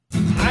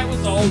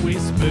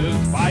always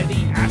spooked by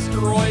the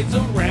asteroids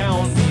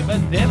around me, but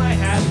then I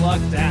had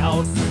lucked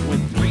out when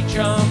 3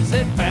 chums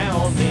had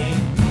found me.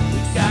 We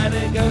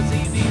gotta go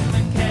see these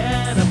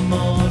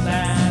mechanimals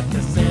at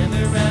the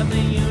center of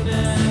the universe.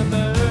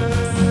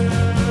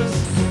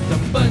 The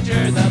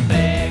butcher, the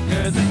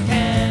baker, the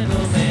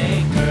candle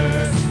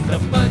maker. The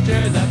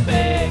butcher, the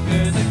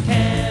baker, the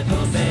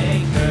candle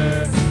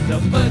maker. The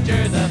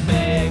butcher, the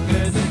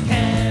baker, the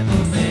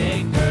candle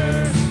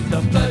maker. The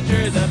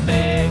butcher, the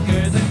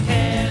baker, the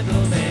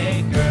candle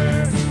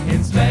maker.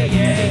 In space.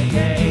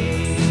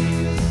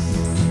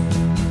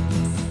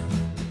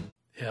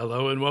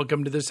 Hello and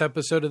welcome to this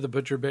episode of the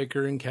Butcher,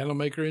 Baker, and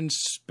Candlemaker in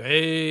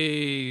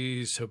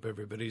Space. Hope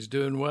everybody's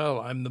doing well.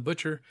 I'm the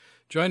Butcher.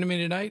 Joining me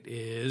tonight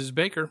is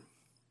Baker.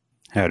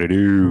 Howdy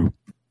do.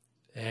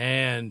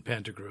 And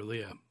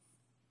Pantagruelia.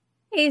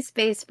 Hey,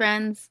 space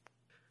friends.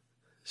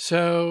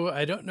 So,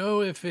 I don't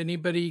know if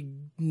anybody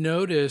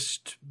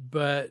noticed,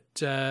 but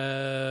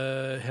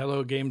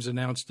Hello Games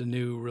announced a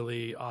new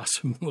really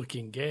awesome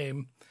looking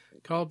game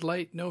called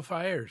Light No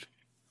Fires.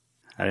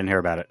 I didn't hear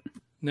about it.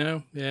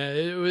 No? Yeah,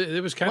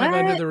 it was kind of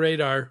under the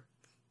radar.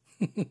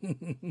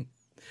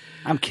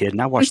 I'm kidding.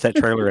 I watched that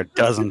trailer a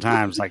dozen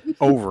times, like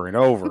over and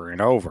over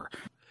and over.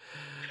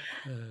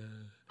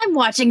 I'm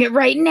watching it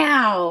right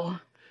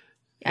now.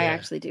 Yeah. I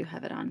actually do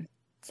have it on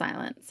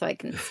silent so I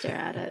can stare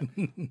at it.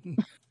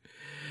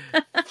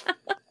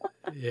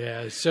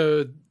 Yeah,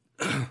 so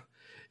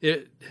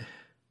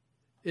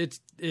it's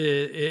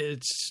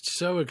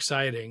so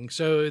exciting.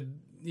 So,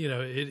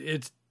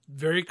 it's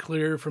very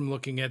clear from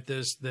looking at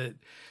this that,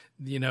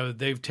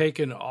 they've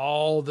taken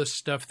all the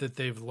stuff that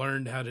they've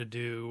learned how to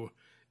do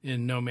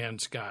in No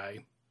Man's Sky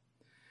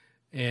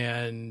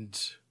and,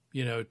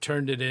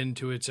 turned it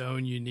into its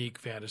own unique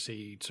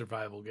fantasy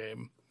survival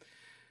game.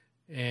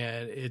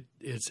 And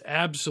it's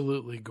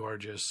absolutely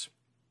gorgeous.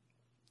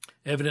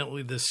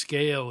 Evidently, the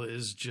scale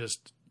is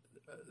just,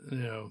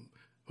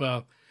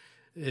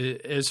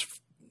 as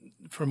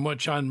from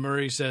what Sean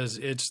Murray says,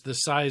 it's the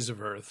size of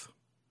Earth.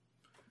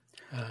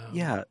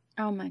 Yeah.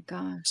 Oh my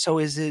gosh. So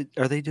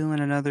are they doing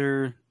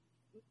another,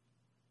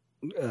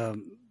 oh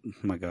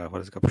my God,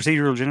 what is it called?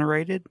 Procedural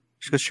generated?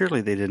 Because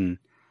surely they didn't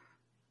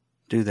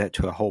do that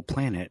to a whole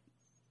planet.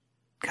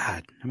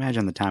 God,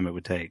 imagine the time it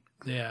would take.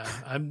 Yeah,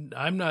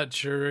 I'm not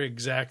sure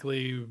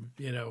exactly,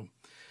 we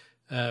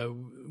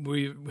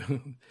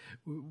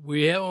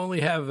only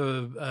have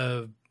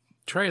a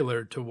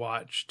trailer to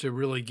watch to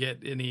really get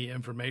any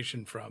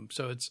information from.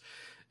 So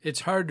it's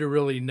hard to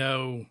really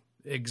know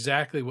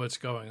exactly what's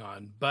going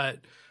on, but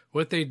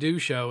what they do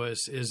show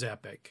us is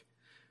epic.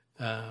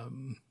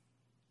 But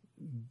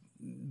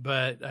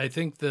I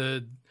think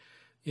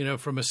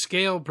from a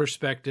scale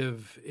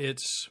perspective,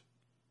 it's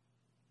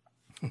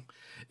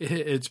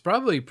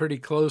probably pretty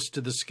close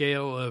to the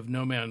scale of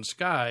No Man's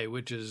Sky,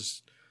 which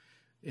is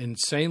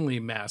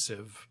insanely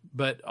massive,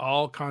 but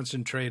all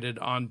concentrated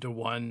onto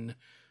one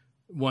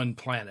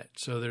planet.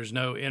 So there's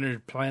no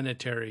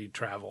interplanetary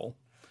travel.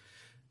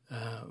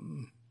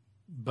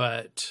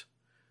 But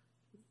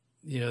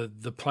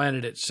the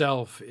planet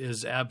itself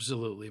is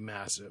absolutely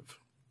massive.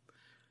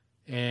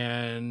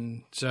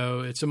 And so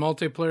it's a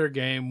multiplayer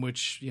game,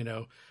 which,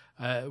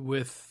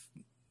 with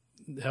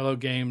Hello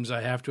Games,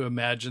 I have to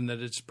imagine that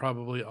it's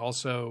probably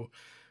also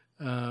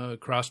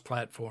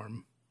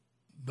cross-platform.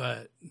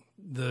 But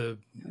That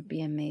would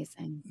be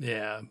amazing.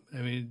 Yeah.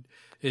 I mean,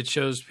 it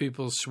shows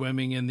people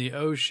swimming in the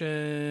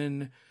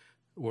ocean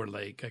or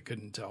lake. I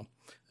couldn't tell.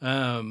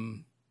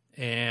 And,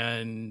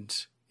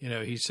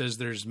 he says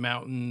there's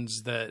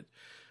mountains that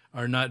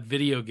are not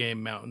video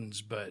game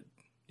mountains, but,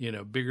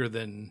 bigger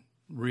than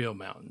real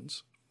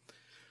mountains.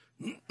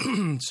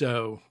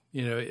 So,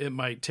 it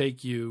might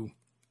take you,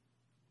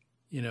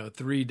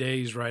 3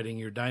 days riding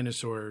your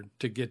dinosaur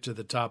to get to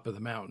the top of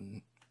the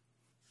mountain.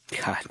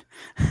 God,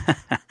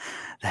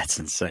 that's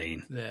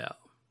insane. Yeah.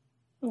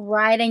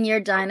 Riding your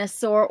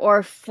dinosaur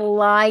or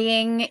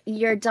flying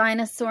your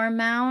dinosaur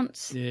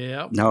mount?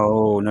 Yeah.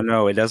 No.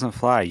 It doesn't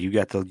fly. You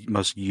got the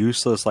most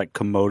useless, like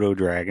Komodo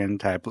dragon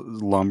type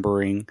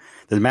lumbering.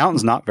 The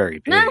mountain's not very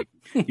big.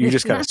 You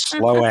just got a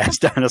slow ass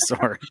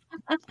dinosaur.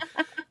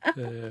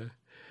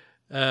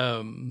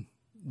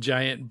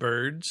 Giant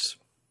birds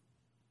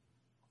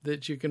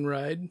that you can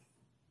ride.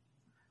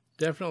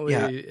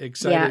 Definitely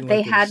exciting. Yeah,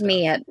 they had stuff.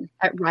 me at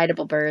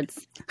rideable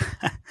birds.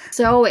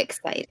 So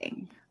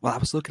exciting. Well, I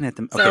was looking at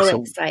them. So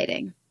so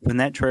exciting. when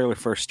that trailer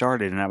first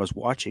started and I was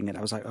watching it,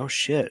 I was like, oh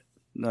shit.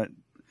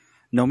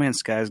 No Man's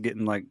Sky is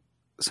getting like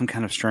some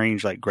kind of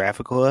strange like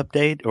graphical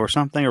update or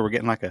something, or we're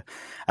getting like I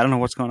don't know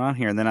what's going on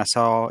here. And then I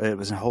saw it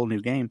was a whole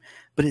new game,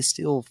 but it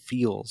still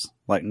feels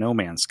like No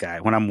Man's Sky.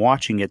 When I'm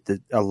watching it,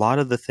 a lot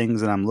of the things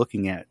that I'm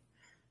looking at,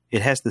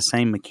 it has the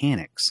same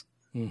mechanics.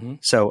 Mm-hmm.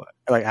 So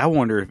like I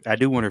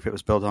do wonder if it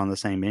was built on the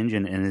same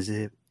engine, and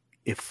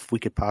if we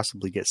could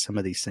possibly get some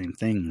of these same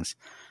things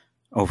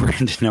over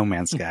into No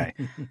Man's Sky.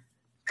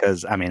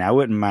 Because, I mean, I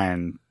wouldn't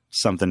mind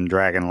something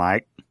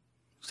dragon-like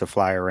to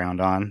fly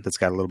around on that's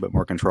got a little bit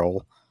more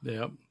control.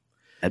 Yep.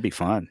 That'd be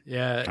fun.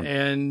 Yeah,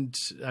 and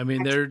I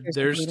mean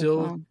they're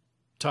still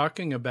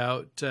talking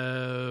about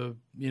the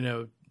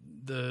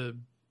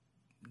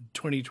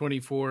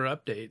 2024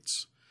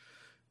 updates.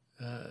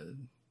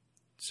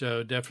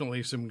 So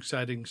definitely some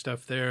exciting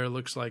stuff there.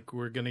 Looks like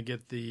we're going to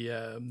get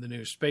the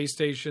new space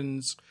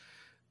stations,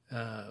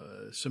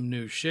 some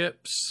new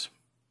ships.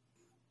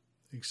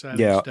 Exciting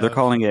stuff. They're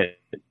calling it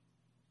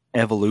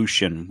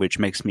Evolution, which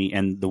makes me,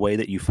 and the way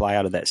that you fly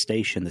out of that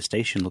station, the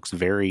station looks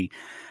very,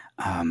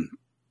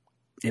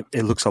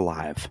 it looks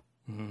alive.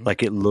 Mm-hmm.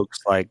 Like it looks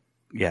like,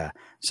 yeah.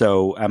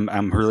 So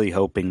I'm really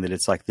hoping that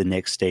it's like the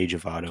next stage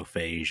of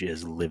Autophage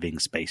is living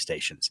space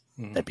stations.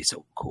 Mm-hmm. That'd be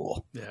so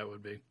cool. Yeah, it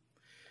would be.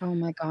 Oh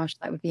my gosh,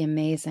 that would be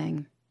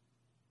amazing.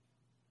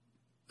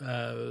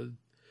 One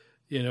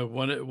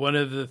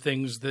of the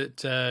things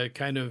that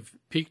kind of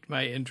piqued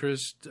my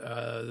interest,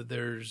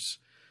 there's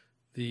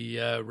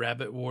the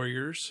Rabbit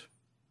Warriors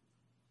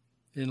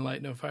in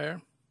Light No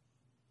Fire.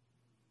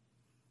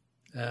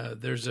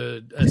 There's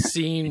a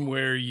scene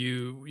where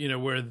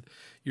where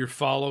you're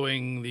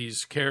following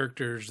these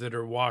characters that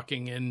are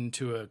walking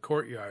into a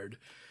courtyard,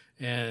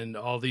 and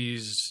all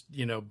these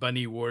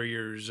bunny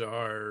warriors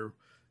are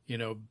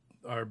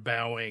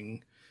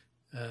bowing,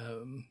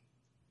 and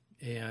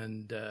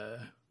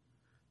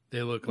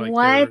they look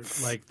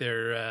like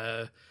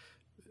they're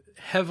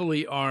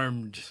heavily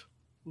armed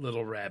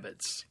little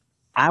rabbits.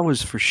 I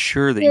was for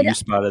sure that you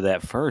spotted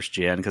that first,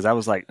 Jen, because I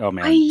was like, "Oh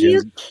man, are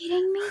you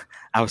kidding me?"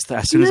 I was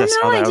as soon as I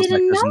saw that, I was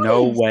like, "There's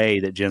no way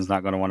that Jen's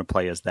not going to want to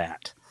play as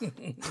that."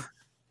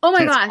 Oh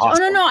my gosh!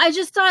 Awesome. Oh no! I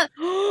just thought.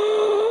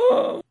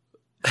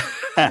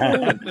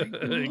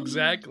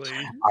 Exactly.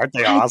 Aren't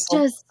they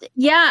awesome?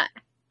 Yeah.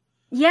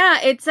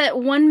 It's at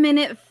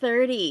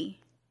 1:30,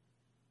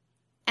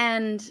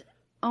 and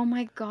oh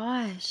my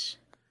gosh.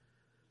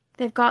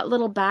 They've got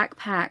little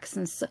backpacks,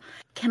 and so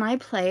can I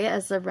play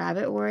as a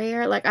rabbit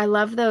warrior? Like, I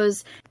love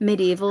those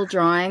medieval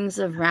drawings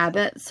of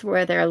rabbits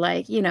where they're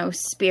like,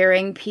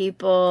 spearing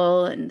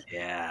people and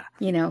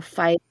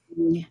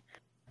fighting.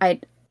 I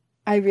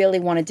really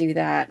want to do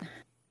that.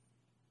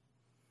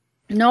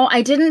 No,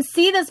 I didn't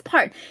see this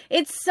part.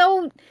 It's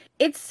so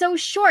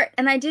short,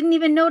 and I didn't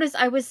even notice.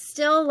 I was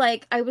still,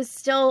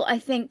 I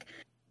think,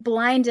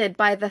 blinded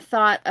by the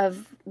thought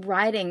of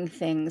writing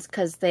things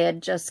because they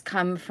had just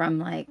come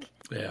from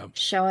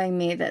showing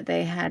me that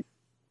they had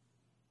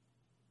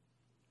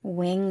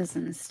wings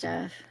and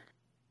stuff.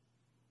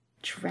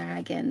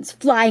 Dragons,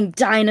 flying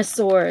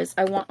dinosaurs.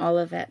 I want all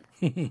of it.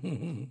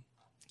 The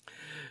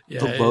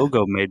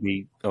logo made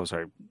me. Oh,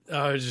 sorry.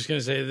 I was just going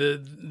to say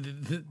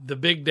the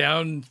big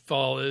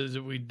downfall is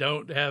that we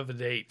don't have a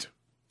date.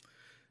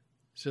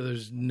 So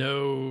there's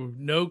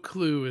no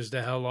clue as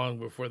to how long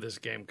before this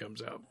game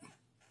comes out.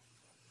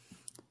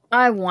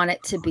 I want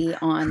it to be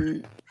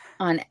on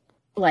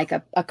like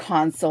a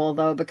console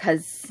though,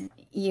 because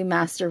you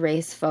Master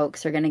Race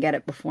folks are going to get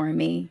it before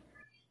me.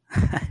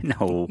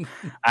 No,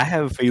 I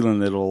have a feeling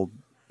that it'll.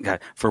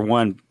 For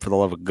one, for the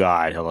love of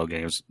God, Hello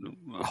Games,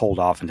 hold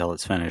off until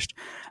it's finished.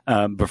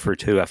 But for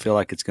two, I feel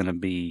like it's going to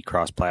be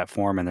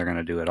cross-platform, and they're going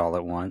to do it all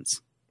at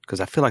once because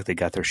I feel like they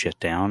got their shit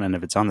down. And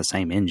if it's on the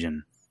same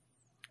engine,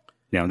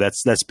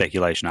 that's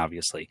speculation,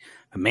 obviously.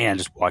 But man,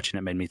 just watching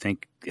it made me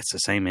think it's the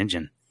same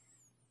engine,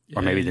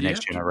 or maybe the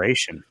next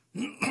generation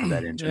of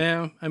that engine.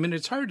 Yeah, I mean,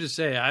 it's hard to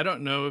say. I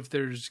don't know if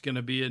there's going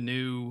to be a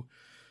new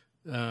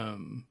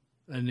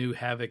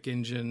Havoc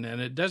engine,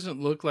 and it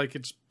doesn't look like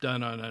it's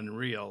done on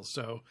Unreal.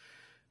 So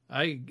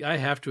I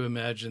have to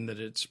imagine that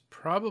it's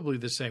probably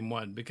the same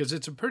one because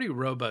it's a pretty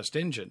robust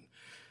engine.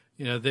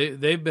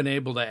 They've been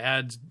able to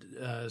add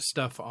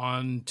stuff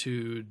on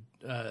to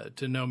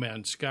No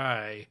Man's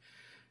Sky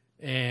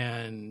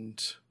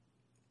and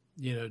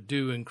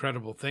do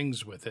incredible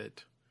things with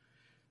it.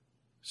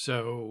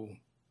 So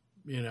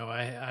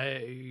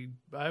I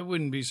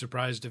wouldn't be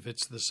surprised if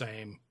it's the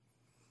same.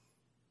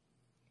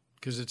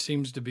 Because it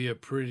seems to be a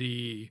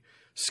pretty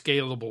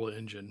scalable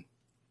engine.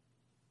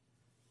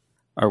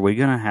 Are we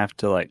going to have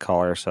to call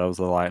ourselves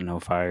the Light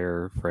No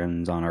Fire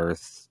Friends on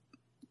Earth?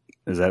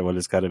 Is that what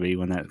it's got to be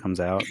when that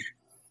comes out?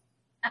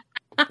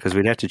 Because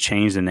we'd have to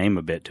change the name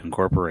a bit to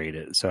incorporate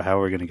it. So how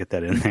are we going to get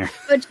that in there?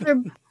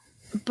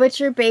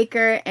 Butcher,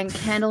 baker, and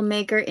candle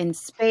maker in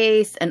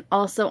space and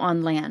also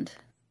on land.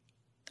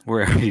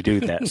 Wherever you do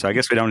that. So I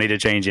guess we don't need to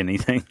change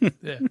anything.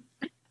 Yeah.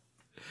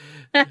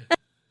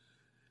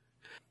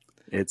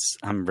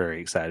 I'm very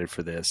excited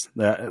for this.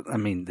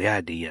 The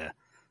idea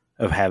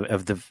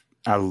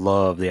I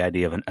love the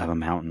idea of a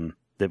mountain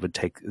that would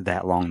take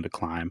that long to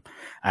climb.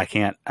 I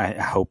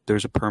hope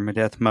there's a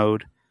permadeath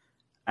mode.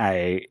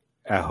 I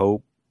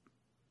hope,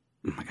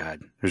 oh my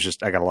God,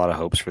 I got a lot of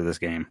hopes for this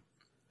game,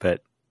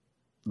 but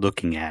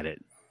looking at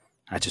it,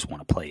 I just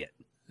want to play it.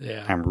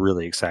 Yeah. I'm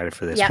really excited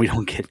for this. Yep.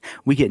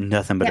 We get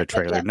nothing but a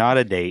trailer, not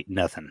a date,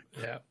 nothing.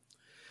 Yeah.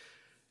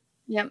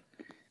 Yep.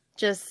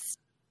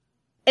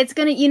 It's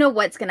gonna,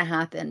 what's gonna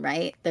happen,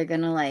 right? They're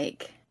gonna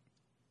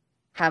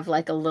have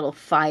a little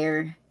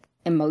fire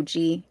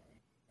emoji,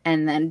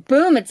 and then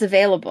boom, it's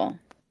available,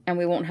 and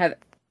we won't have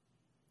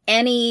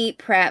any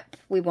prep.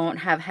 We won't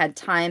have had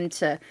time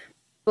to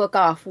book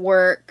off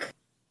work.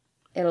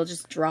 It'll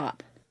just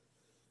drop.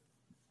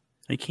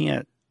 You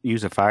can't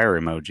use a fire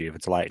emoji if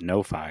it's light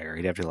no fire.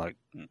 You'd have to like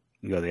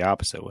go the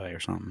opposite way or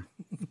something.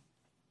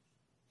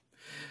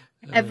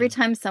 Every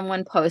time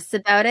someone posts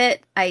about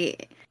it,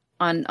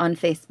 on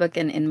Facebook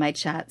and in my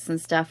chats and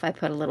stuff, I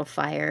put a little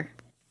fire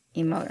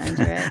emote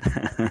under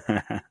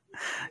it.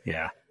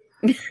 Yeah.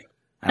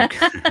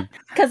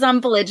 Because I'm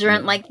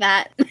belligerent like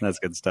that. That's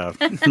good stuff.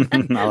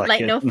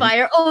 Like no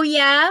fire. Oh,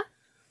 yeah.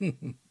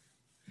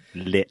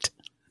 Lit.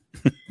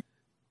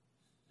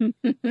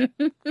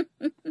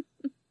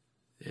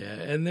 Yeah,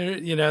 and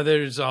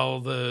there's all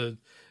the,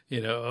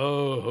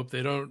 hope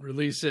they don't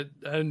release it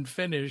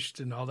unfinished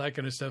and all that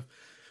kind of stuff.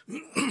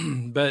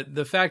 But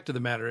the fact of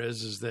the matter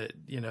is that,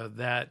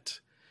 that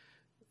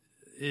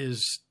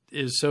is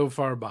so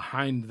far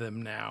behind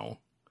them now.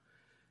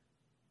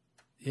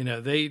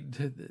 The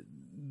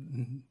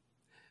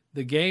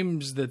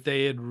games that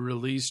they had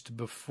released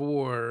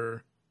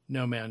before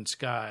No Man's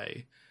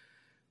Sky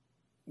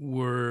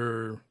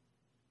were,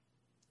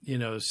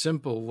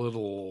 simple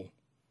little,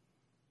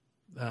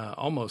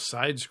 almost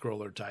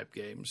side-scroller type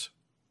games.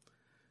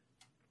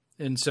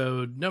 And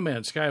so No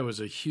Man's Sky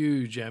was a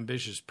huge,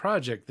 ambitious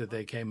project that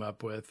they came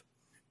up with.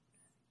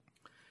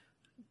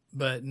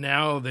 But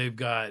now they've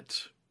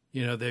got,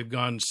 they've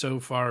gone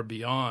so far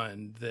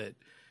beyond that,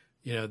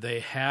 they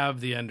have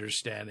the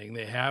understanding,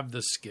 they have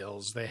the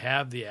skills, they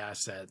have the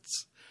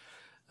assets.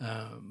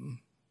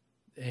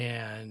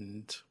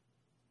 And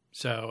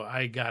so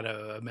I got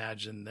to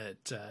imagine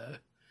that,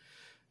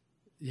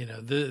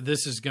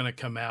 this is going to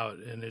come out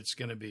and it's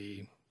going to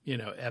be,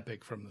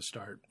 epic from the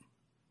start.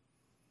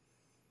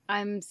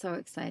 I'm so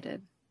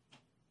excited.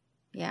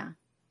 Yeah.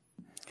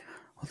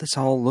 Well, this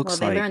all looks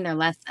they learned their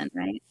lesson,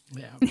 right?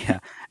 Yeah. Yeah.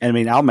 And I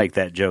mean, I'll make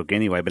that joke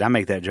anyway, but I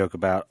make that joke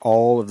about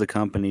all of the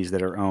companies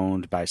that are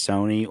owned by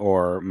Sony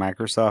or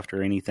Microsoft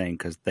or anything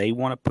because they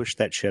want to push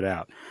that shit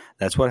out.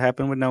 That's what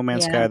happened with No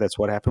Man's Sky. That's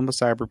what happened with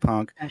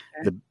Cyberpunk.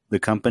 Sure. The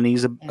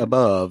companies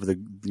above, the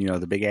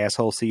big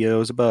asshole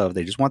CEOs above,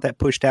 they just want that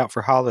pushed out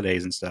for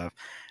holidays and stuff.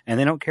 And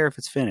they don't care if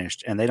it's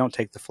finished and they don't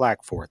take the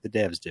flack for it. The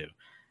devs do.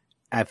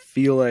 I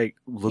feel like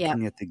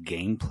looking at the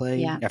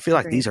gameplay, I feel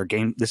like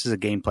this is a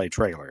gameplay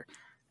trailer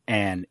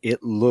and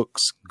it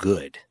looks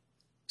good.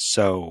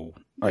 So,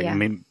 I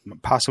mean,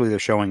 possibly they're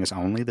showing us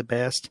only the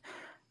best,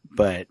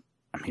 but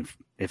I mean,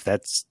 if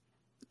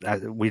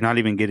we're not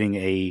even getting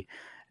a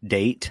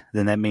date,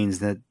 then that means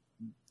that,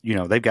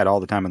 they've got all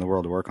the time in the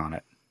world to work on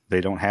it.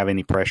 They don't have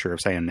any pressure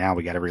of saying, now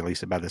we got to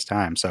release it by this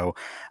time. So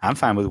I'm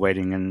fine with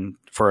waiting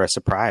for a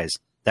surprise.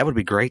 That would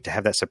be great to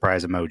have that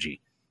surprise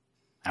emoji.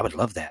 I would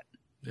love that.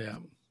 Yeah.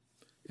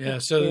 Yeah.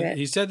 So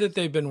he said that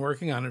they've been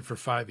working on it for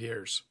 5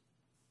 years.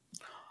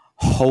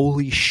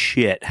 Holy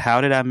shit.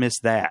 How did I miss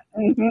that?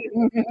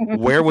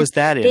 Where was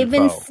that info? They've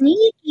been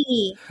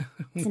sneaky.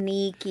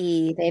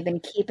 They've been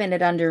keeping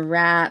it under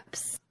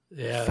wraps.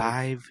 Yeah.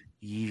 5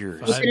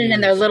 years. Keeping it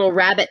in their little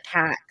rabbit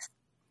packs.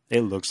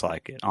 It looks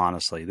like it.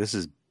 Honestly,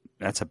 it's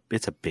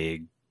a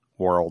big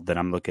world that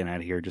I'm looking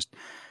at here. Just,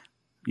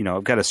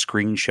 I've got a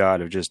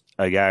screenshot of just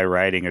a guy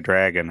riding a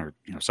dragon or,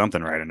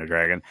 something riding a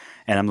dragon.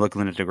 And I'm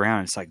looking at the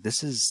ground. It's like,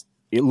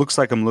 it looks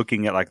like I'm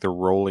looking at like the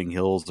rolling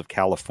hills of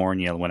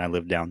California when I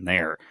lived down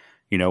there,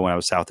 when I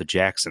was south of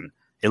Jackson.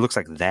 It looks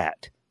like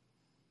that.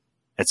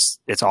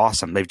 It's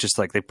awesome. They've just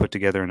they put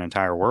together an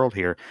entire world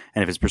here.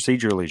 And if it's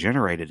procedurally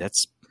generated,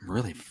 that's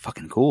really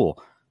fucking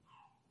cool.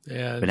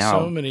 Yeah. But now,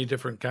 so many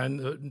different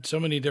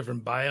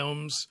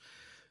biomes.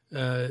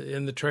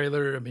 In the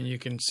trailer, I mean, you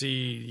can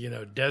see,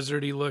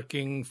 deserty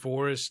looking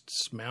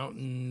forests,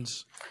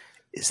 mountains.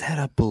 Is that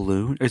a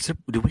balloon?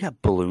 Do we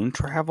have balloon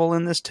travel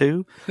in this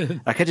too?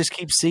 I just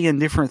keep seeing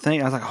different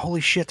things. I was like,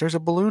 holy shit, there's a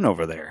balloon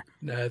over there.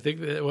 I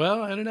think I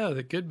don't know.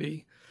 That could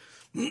be.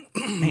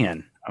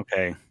 Man,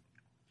 okay.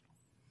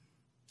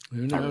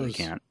 Who knows? I really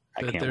can't.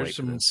 I can't wait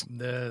for this.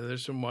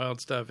 There's some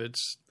wild stuff.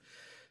 It's,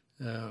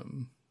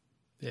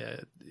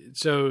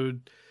 So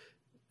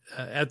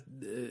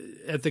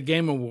at the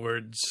Game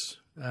Awards,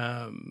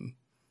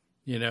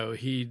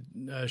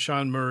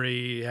 Sean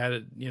Murray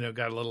had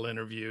got a little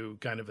interview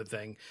kind of a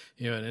thing,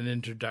 and an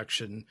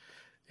introduction,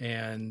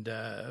 and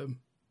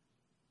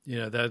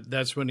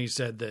that's when he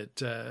said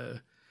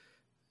that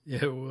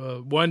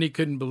one, he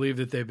couldn't believe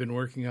that they've been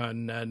working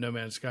on No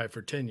Man's Sky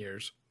for 10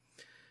 years,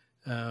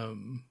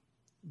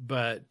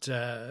 but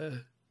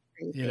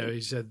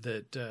he said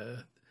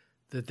that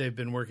they've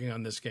been working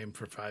on this game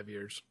for 5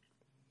 years.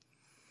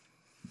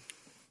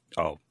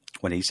 Oh,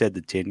 when he said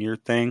the 10-year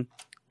thing,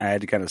 I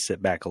had to kind of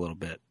sit back a little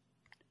bit.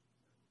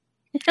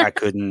 I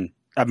couldn't.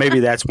 Maybe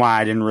that's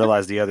why I didn't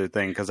realize the other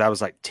thing, because I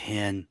was like,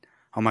 10.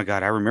 Oh my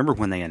God, I remember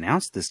when they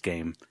announced this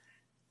game.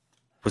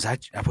 Was I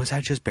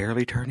just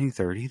barely turning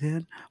 30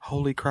 then?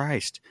 Holy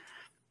Christ.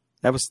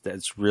 That's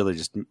really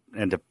just,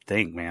 and to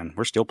think, man,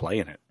 we're still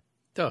playing it.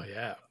 Oh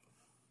yeah.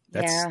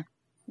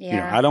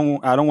 Yeah. I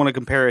don't want to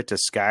compare it to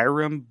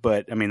Skyrim,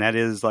 but I mean, that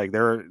is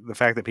the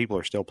fact that people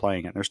are still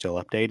playing it, they're still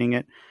updating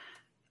it.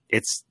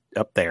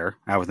 up there,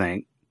 I would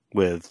think,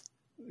 with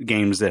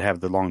games that have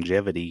the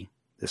longevity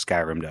that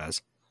Skyrim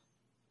does.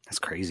 That's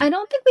crazy. I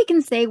don't think we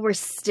can say we're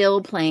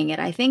still playing it.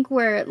 I think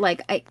we're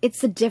like,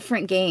 it's a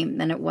different game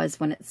than it was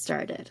when it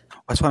started.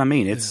 That's what I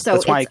mean. So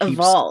that's why it's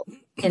evolved.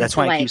 That's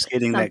why it keeps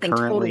getting that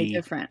currently. Totally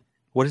different.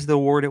 What is the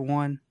award it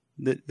won?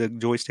 The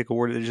joystick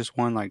award it just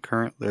won, like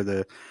current, they're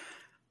the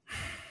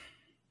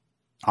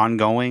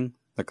ongoing,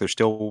 like they're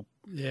still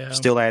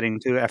adding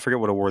to it. I forget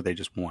what award they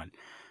just won,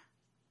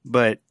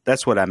 but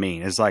that's what I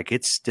mean. Is like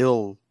it's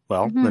still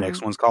the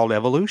next one's called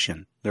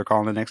Evolution. They're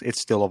calling the next.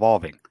 It's still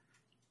evolving.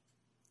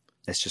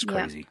 It's just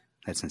crazy. Yeah.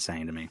 That's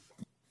insane to me.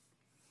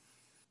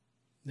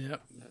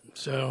 Yep.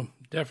 So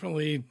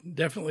definitely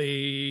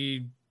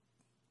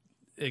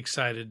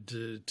excited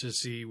to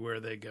see where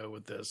they go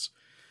with this.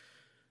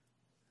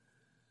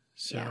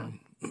 So,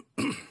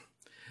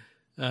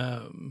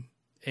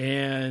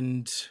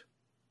 and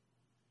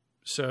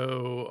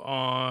so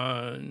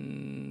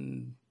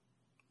on,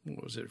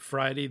 what was it,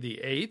 Friday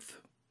the 8th,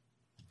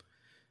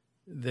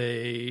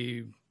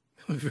 they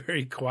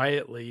very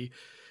quietly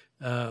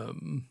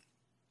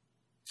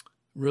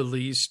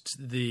released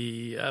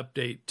the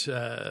update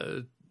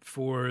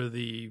for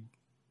the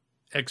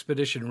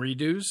Expedition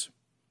redos.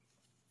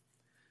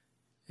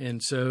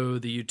 And so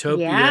the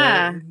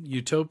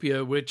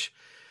Utopia, which,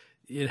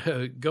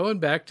 going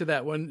back to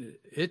that one,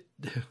 it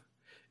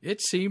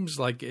seems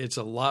like it's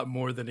a lot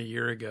more than a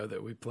year ago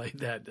that we played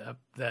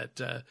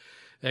that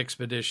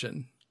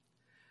Expedition.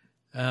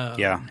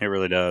 Yeah, it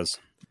really does.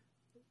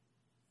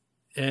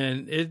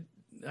 And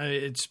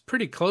it's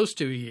pretty close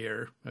to a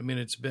year. I mean,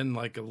 it's been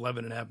like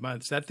 11 and a half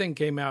months. That thing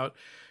came out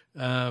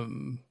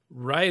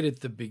right at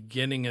the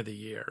beginning of the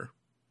year.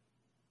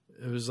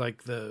 It was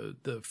like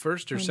the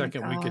first or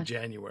second week of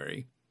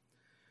January.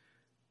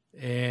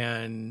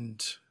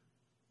 And,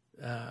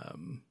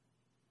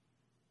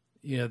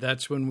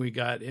 that's when we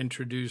got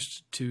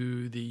introduced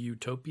to the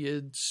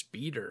Utopia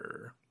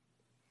Speeder.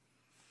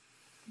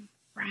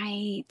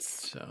 Right.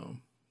 So,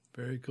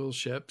 very cool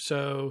ship.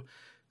 So,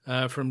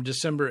 from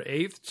December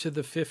 8th to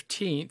the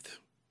 15th,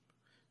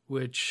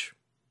 which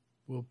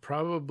will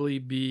probably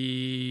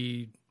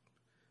be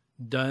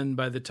done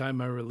by the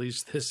time I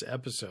release this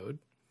episode.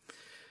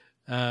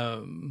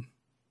 That's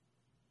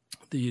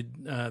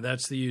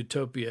the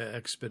Utopia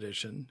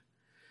Expedition.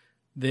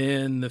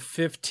 Then the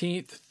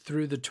 15th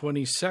through the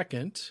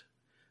 22nd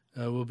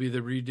will be the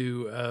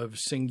redo of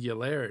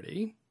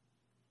Singularity.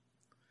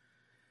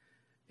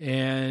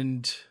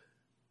 And,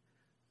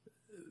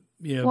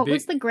 what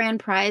was the grand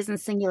prize in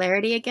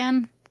Singularity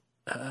again?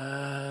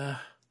 What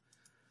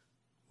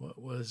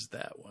was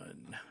that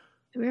one?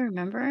 Do we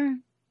remember?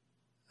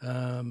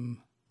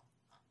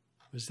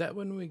 Was that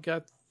when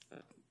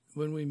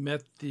we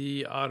met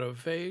the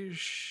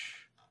Autophage?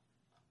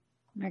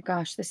 My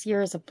gosh, this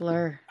year is a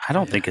blur. I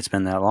don't think it's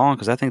been that long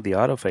because I think the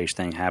Autophage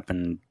thing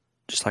happened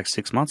just like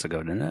 6 months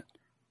ago, didn't it?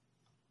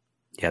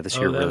 Yeah, this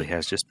year really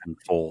has just been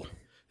full.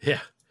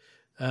 Yeah.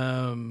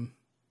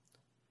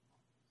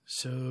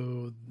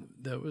 So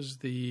that was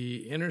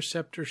the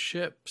Interceptor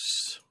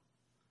ships.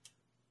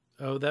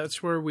 Oh,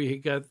 that's where we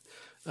got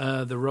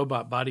the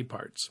robot body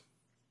parts.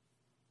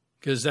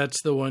 Because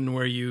that's the one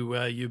where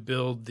you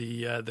build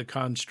the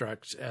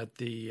constructs at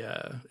the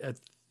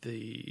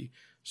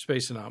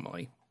space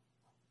anomaly.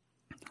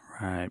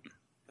 Right.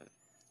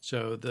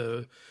 So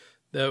the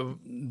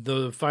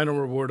final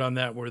reward on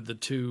that were the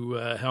two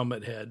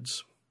helmet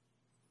heads,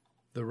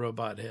 the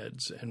robot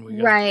heads, and we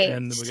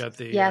got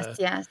the yes,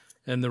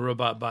 and the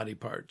robot body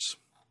parts.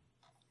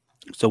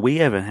 So we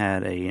haven't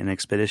had an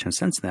expedition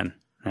since then,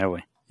 have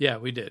we? Yeah,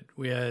 we did.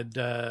 We had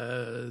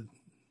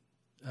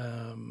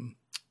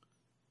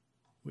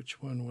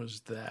which one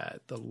was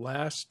that? The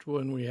last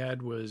one we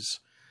had was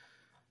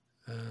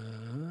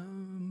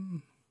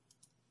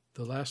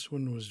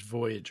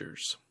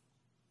Voyagers.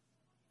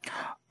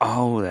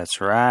 Oh,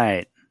 that's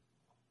right.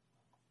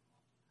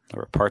 There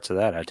were parts of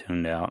that I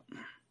tuned out.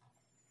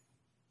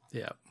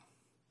 Yeah.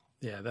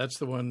 Yeah, that's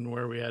the one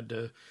where we had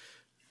to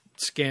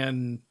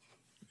scan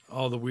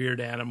all the weird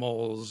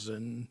animals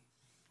and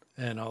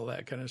all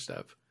that kind of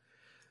stuff.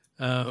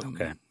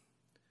 Okay.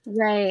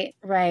 Right.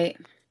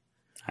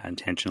 I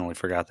intentionally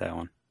forgot that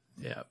one.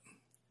 Yeah.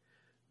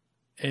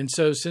 And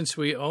so since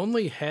we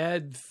only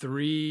had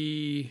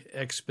 3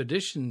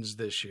 expeditions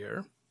this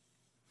year,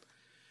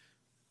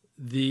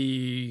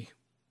 the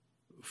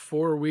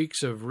 4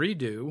 weeks of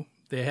redo,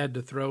 they had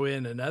to throw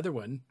in another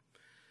one.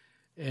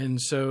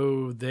 And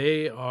so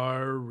they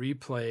are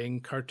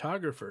replaying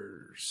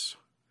Cartographers,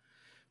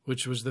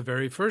 which was the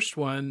very first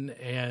one.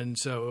 And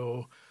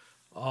so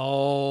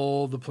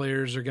all the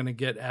players are going to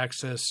get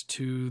access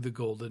to the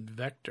Golden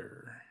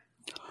Vector.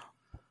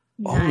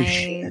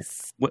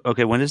 Nice. Oh, shit.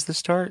 Okay, when does this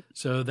start?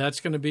 So that's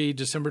going to be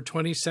December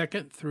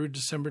 22nd through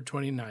December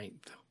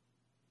 29th.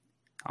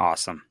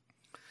 Awesome.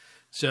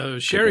 So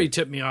Sherry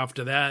tipped me off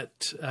to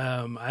that.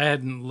 I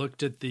hadn't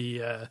looked at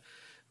the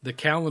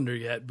calendar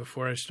yet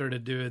before I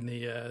started doing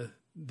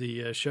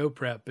the show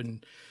prep,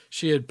 and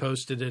she had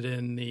posted it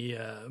in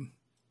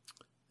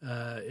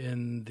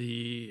in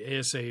the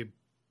ASA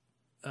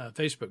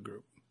Facebook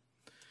group.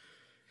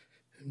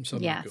 And so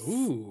I'm Yes. like,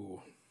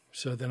 ooh.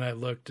 So then I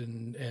looked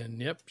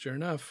and yep, sure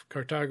enough,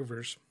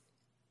 cartographers.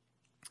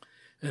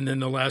 And then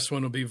the last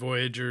one will be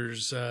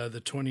Voyagers,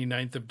 the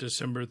 29th of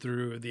December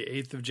through the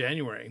 8th of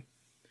January.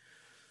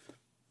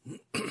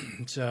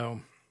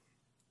 So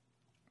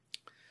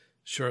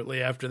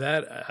shortly after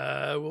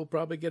that, we'll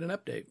probably get an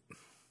update.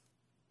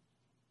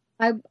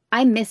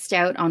 I missed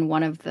out on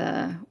one of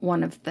the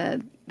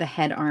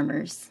head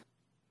armors.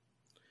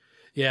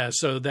 Yeah,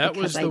 so that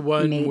was the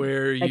one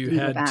where you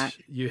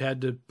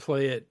had to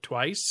play it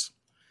twice.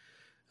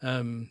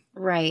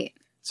 Right.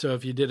 So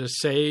if you did a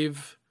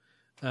save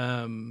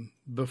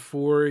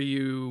before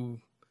you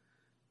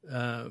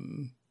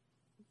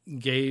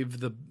gave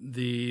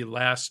the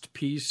last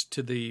piece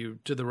to the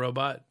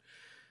robot,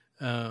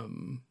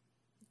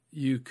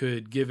 you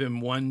could give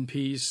him one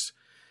piece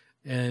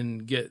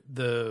and get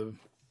the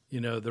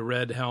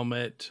red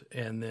helmet,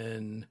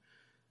 and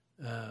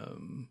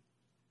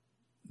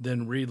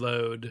then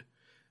reload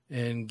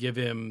and give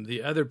him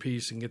the other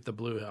piece and get the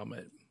blue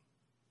helmet.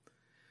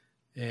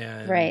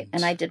 And right,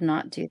 and I did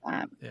not do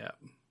that. Yeah.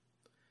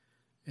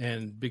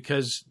 And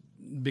because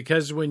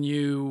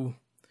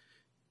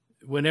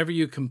whenever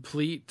you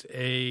complete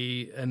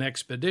an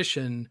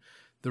expedition,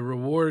 the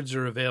rewards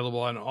are available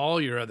on all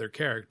your other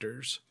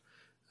characters.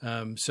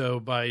 So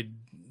by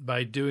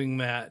doing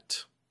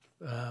that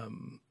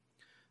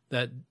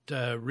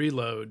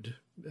reload,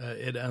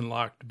 it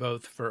unlocked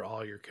both for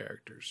all your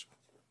characters.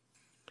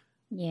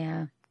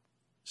 Yeah.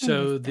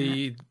 So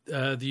the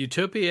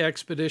Utopia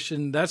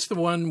expedition, that's the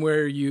one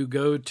where you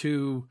go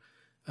to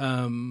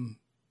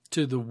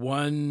the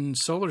one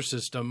solar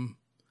system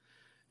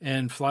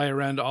and fly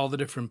around all the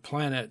different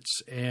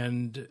planets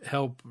and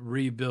help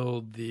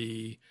rebuild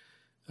that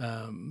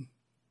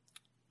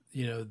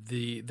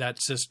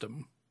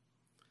system.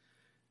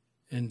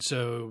 And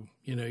so,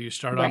 you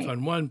start off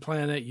on one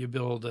planet, you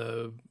build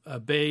a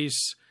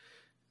base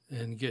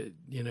and get,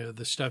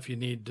 the stuff you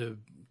need to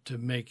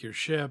make your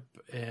ship,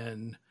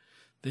 and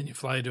then you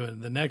fly to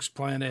the next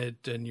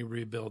planet and you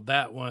rebuild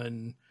that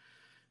one.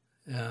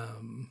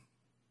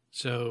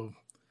 So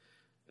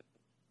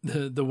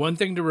the one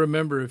thing to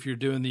remember if you're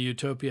doing the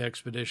Utopia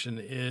expedition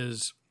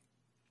is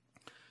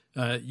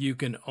you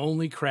can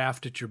only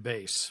craft at your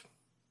base.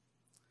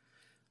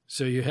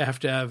 So you have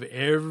to have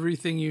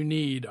everything you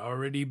need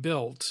already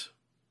built,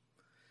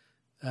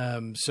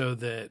 so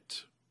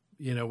that,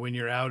 when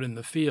you're out in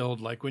the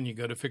field, like when you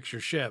go to fix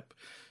your ship,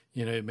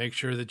 make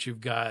sure that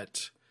you've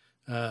got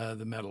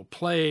the metal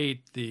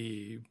plate,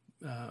 the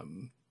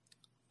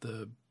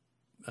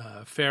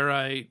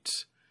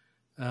ferrite,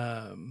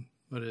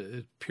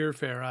 pure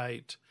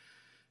ferrite.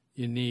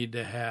 You need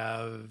to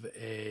have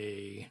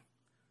a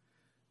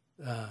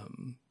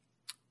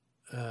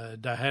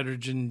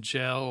dihydrogen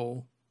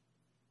gel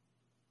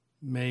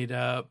made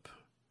up,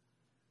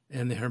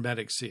 and the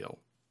hermetic seal.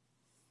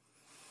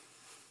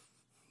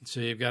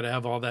 So you've got to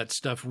have all that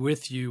stuff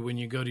with you when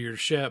you go to your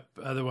ship.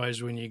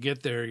 Otherwise, when you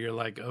get there, you're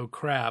like, oh,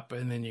 crap.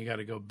 And then you got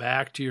to go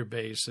back to your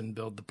base and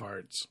build the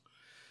parts.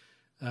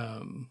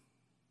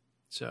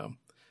 So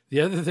the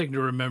other thing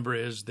to remember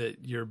is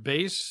that your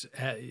base,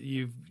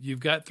 you've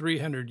got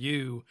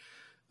 300U,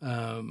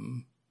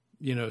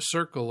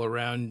 circle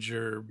around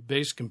your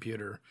base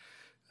computer.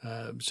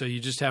 So you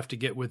just have to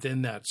get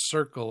within that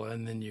circle,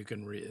 and then you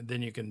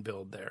can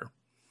build there.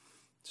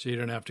 So you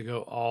don't have to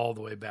go all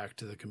the way back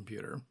to the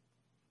computer.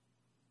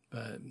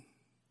 But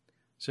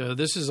so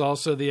this is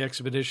also the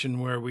expedition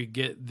where we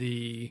get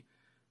the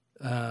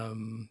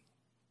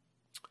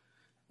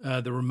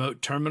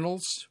remote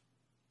terminals,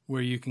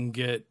 where you can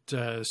get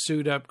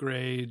suit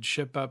upgrades,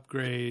 ship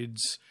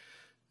upgrades,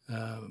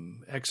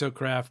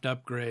 exocraft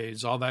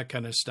upgrades, all that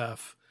kind of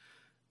stuff,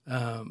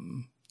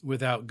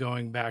 without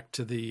going back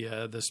to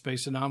the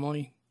space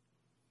anomaly.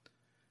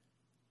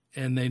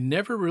 And they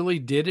never really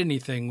did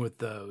anything with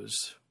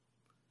those.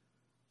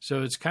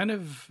 So it's kind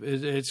of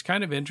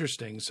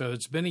interesting. So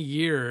it's been a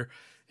year,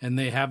 and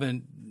they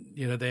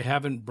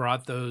haven't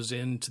brought those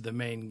into the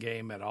main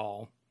game at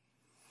all.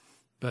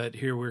 But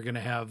here we're going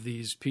to have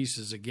these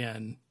pieces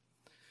again.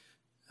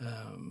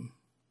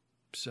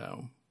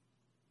 Well,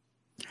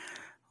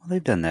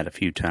 they've done that a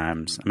few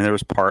times. I mean, there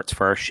was parts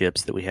for our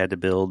ships that we had to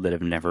build that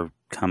have never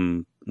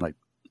come, like,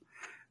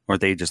 or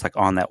they just like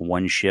on that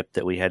one ship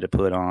that we had to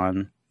put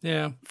on.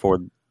 Yeah.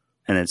 And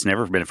it's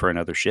never been for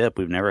another ship.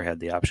 We've never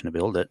had the option to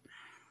build it.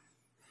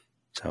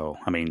 So,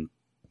 I mean,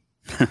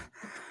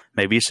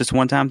 maybe it's just a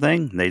one-time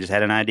thing. They just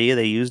had an idea,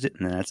 they used it,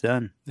 and then that's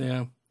done.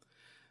 Yeah.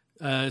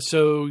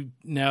 So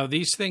now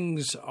these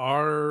things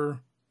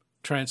are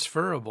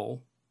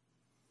transferable.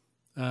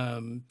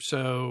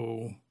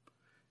 So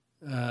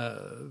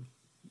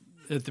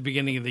at the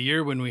beginning of the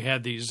year when we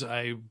had these,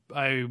 I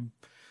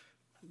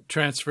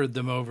transferred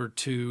them over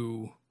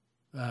to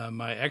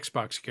my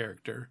Xbox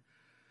character,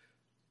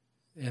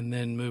 and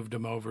then moved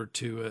them over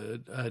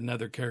to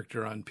another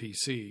character on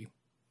PC.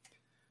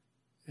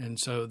 And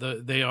so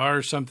they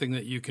are something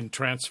that you can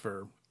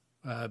transfer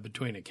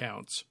between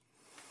accounts.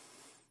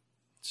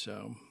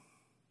 So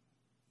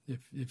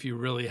if you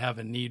really have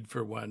a need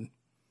for one.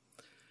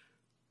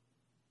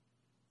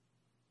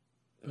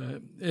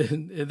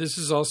 And this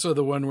is also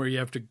the one where you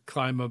have to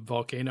climb a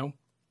volcano.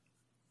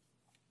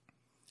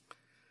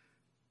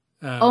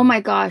 Oh my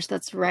gosh,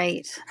 that's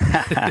right.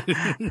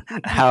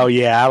 Oh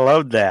yeah, I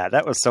loved that.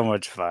 That was so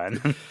much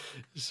fun.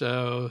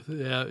 So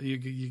yeah,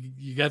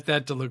 you got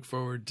that to look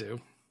forward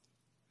to.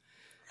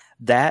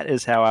 That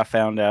is how I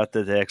found out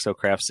that the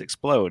exocrafts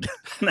explode.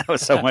 That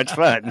was so much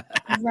fun.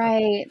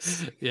 Right.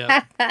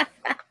 Yeah.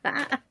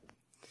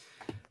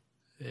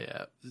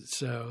 Yeah.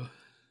 So.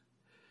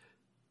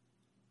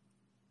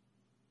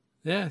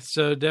 Yeah.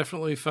 So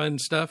definitely fun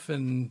stuff,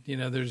 and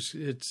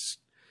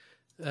the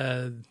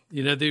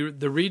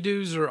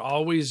redos are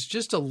always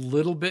just a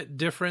little bit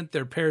different.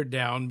 They're pared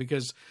down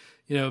because,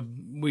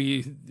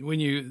 when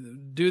you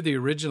do the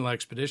original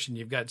expedition,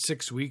 you've got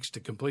 6 weeks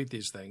to complete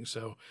these things.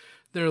 So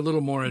they're a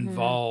little more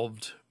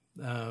involved.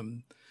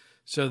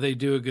 So they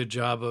do a good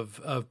job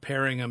of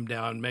paring them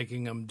down,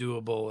 making them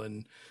doable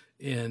and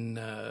in,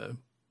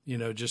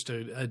 just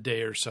a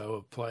day or so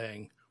of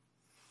playing.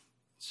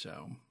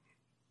 So,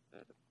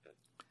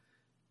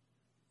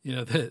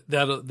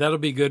 that'll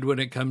be good when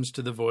it comes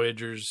to the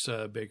Voyagers,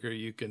 Baker.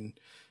 You can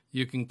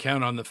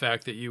count on the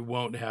fact that you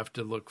won't have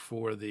to look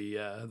for the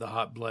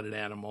hot-blooded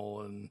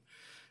animal and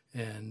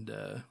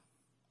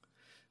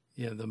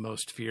the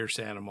most fierce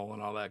animal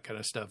and all that kind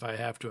of stuff. I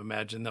have to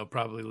imagine they'll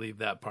probably leave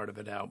that part of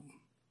it out.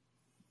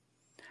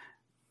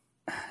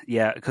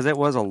 Yeah, because it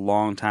was a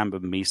long time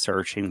of me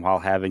searching while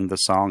having the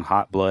song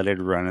Hot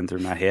Blooded running through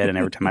my head, and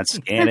every time I'd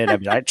scan it, I'd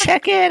be like,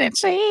 check it and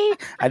see.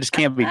 I just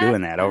can't be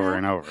doing that over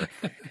and over.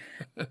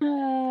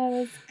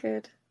 Oh, that's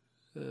good.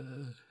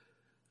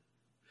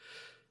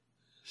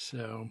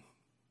 So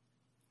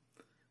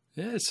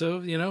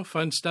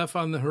fun stuff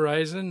on the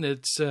horizon.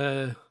 It's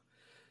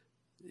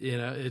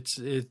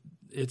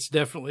it's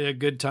definitely a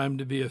good time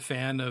to be a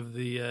fan of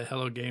the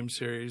Hello Game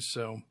series.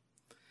 So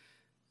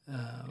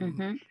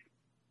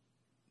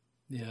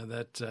we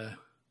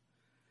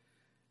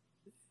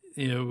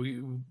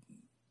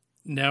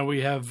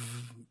have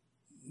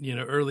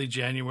early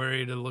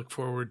January to look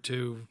forward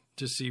to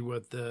see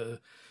what the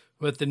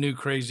new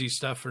crazy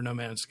stuff for No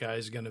Man's Sky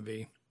is going to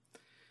be.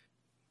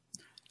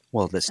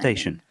 Well, the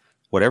station,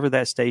 whatever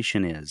that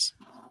station is,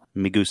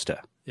 me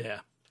gusta. Yeah.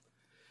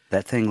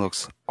 That thing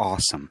looks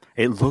awesome.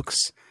 It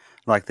looks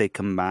like they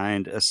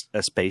combined a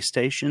space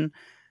station,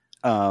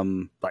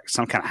 like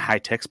some kind of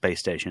high-tech space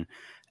station.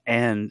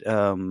 And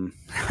I'm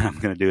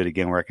going to do it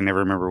again where I can never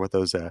remember what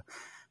those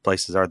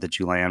places are that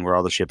you land, where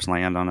all the ships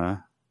land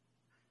on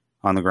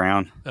the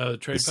ground. Oh, the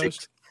trade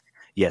post?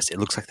 Yes, it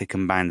looks like they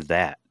combined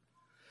that.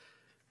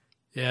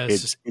 Yeah,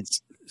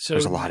 so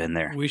there's a lot in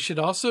there. We should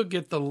also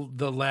get the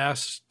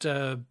last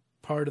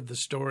part of the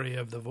story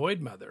of the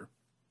Void Mother.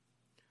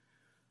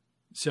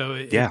 So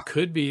it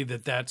could be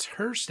that's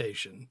her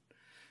station,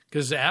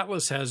 because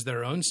Atlas has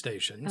their own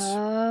stations.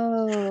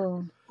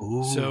 Oh,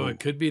 Ooh. So it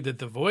could be that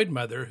the Void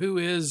Mother, who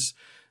is,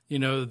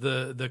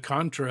 the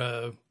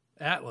Contra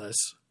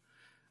Atlas,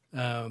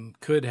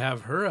 could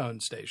have her own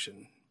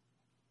station.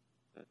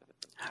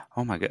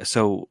 Oh my God!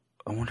 So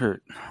I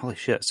wonder. Holy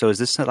shit! So is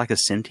this like a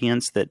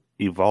sentience that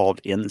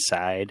evolved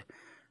inside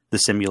the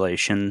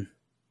simulation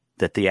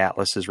that the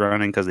Atlas is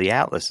running? Because the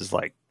Atlas is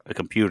like a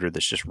computer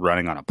that's just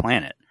running on a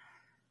planet.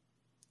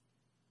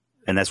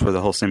 And that's where the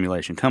whole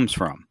simulation comes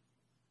from.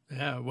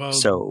 Yeah, well,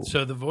 so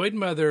the Void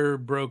Mother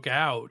broke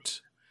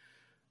out.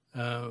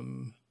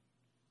 So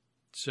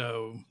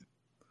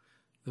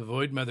the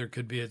Void Mother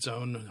could be its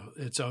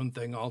own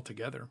thing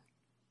altogether.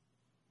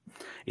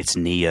 It's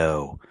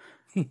Neo.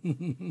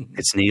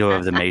 It's Neo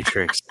of the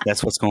Matrix.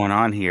 That's what's going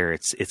on here.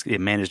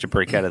 It managed to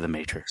break out of the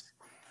Matrix.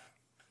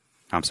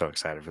 I'm so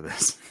excited for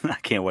this. I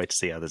can't wait to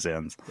see how this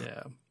ends.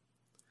 Yeah.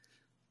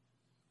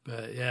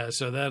 But yeah,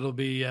 so that'll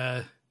be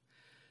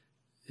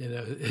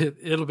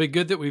it'll be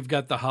good that we've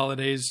got the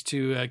holidays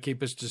to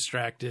keep us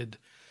distracted,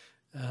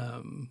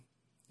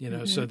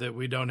 so that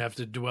we don't have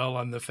to dwell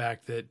on the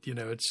fact that,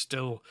 it's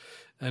still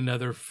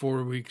another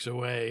 4 weeks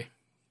away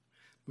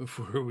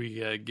before we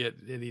get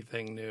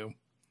anything new.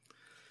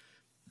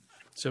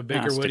 So,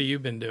 Baker, what have you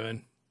been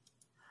doing?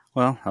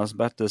 Well, I was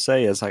about to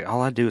say, it's like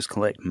all I do is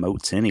collect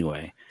motes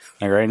anyway.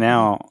 Like right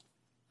now,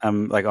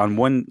 I'm like on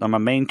my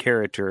main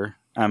character,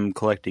 I'm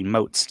collecting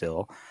motes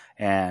still.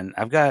 And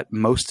I've got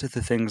most of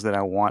the things that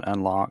I want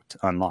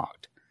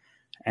unlocked.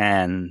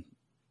 And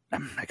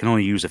I can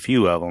only use a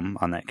few of them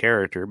on that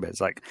character, but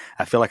it's like,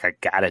 I feel like I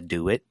gotta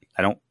do it.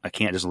 I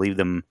can't just leave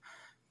them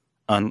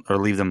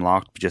leave them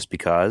locked just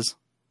because.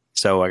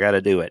 So I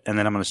gotta do it. And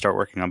then I'm going to start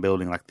working on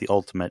building like the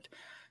ultimate,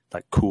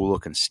 like cool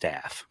looking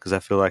staff. Cause I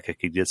feel like I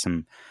could get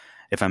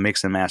if I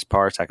mix and match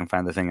parts, I can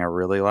find the thing I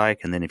really like.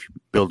 And then if you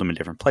build them in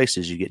different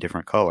places, you get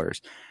different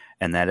colors.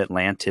 And that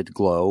Atlantid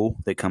glow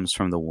that comes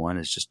from the one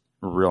is just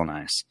real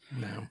nice.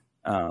 No.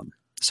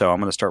 So I'm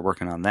going to start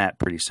working on that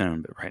pretty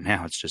soon. But right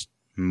now it's just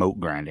mote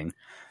grinding.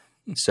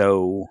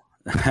 So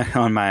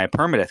on my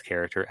permadeath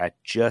character, I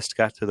just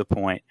got to the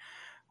point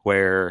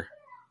where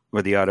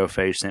the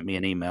Autophage sent me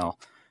an email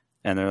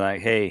and they're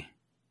like, "Hey,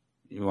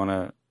 you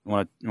want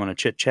to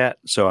chit chat?"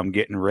 So I'm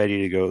getting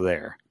ready to go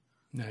there.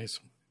 Nice.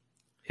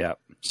 Yeah.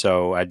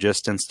 So I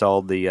just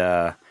installed the.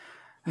 Oh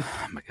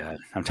my god,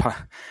 I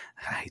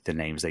hate the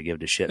names they give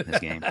to shit in this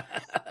game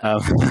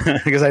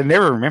because I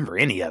never remember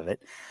any of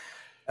it.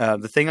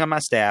 The thing on my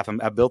staff,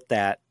 I built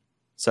that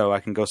so I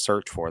can go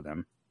search for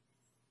them.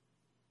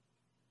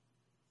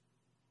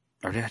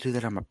 Or did I do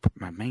that on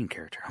my main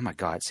character? Oh my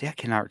god! See, I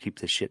cannot keep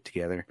this shit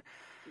together.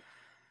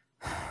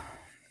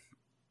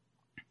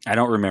 I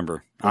don't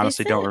remember.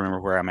 Honestly, don't remember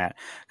where I'm at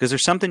because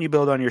there's something you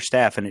build on your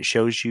staff, and it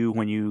shows you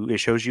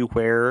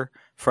where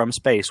from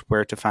space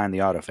where to find the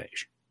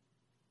autophage,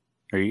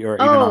 or even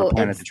on a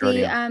planet that you're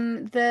already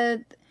on.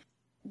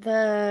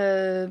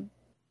 The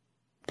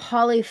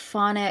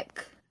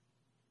polyphonic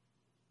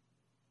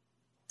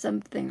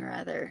something or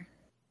other.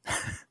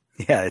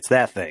 Yeah, it's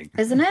that thing,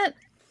 isn't it?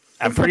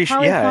 I'm pretty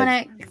sure.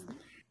 Yeah,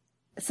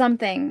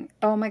 something.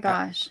 Oh my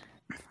gosh!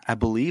 I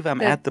believe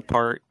I'm at the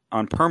part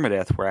on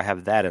permadeath where I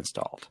have that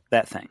installed.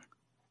 That thing.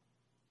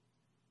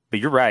 But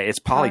you're right. It's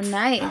Oh,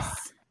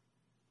 nice.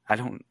 I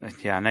don't.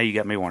 Yeah, now you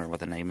got me wondering what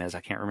the name is. I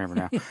can't remember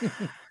now.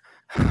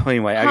 Well,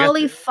 anyway,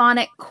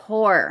 Polyphonic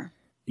core.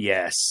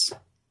 Yes.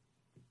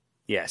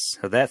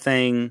 So that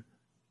thing.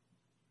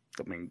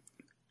 I mean,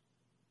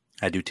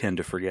 I do tend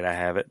to forget I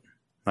have it.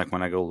 Like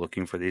when I go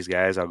looking for these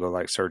guys, I'll go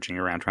like searching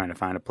around trying to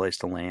find a place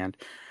to land,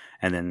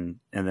 and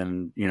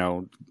then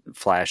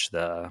flash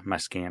my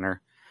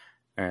scanner,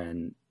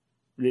 and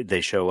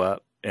they show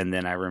up, and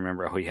then I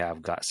remember, oh yeah,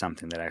 I've got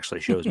something that actually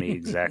shows me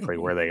exactly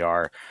where they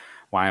are.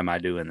 Why am I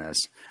doing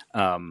this?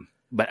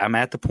 But I'm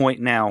at the point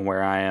now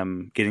where I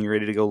am getting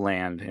ready to go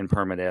land in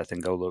permadeath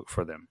and go look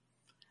for them.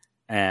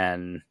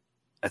 And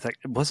I think,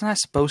 wasn't I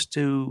supposed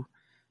to?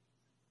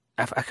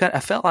 I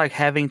felt like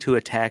having to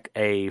attack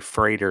a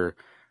freighter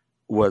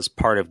was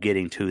part of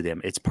getting to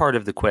them. It's part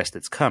of the quest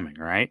that's coming,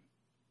 right?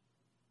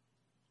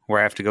 Where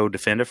I have to go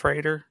defend a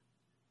freighter?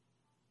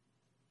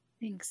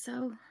 I think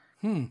so.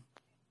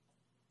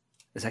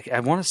 It's like, I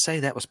want to say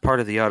that was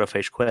part of the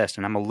Autophage quest,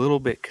 and I'm a little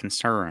bit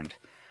concerned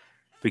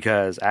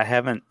because I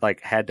haven't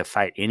had to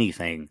fight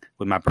anything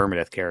with my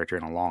permadeath character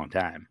in a long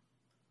time.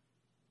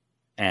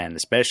 And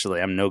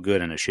especially, I'm no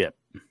good in a ship.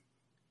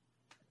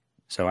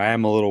 So I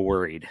am a little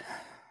worried.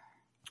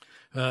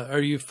 Are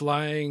you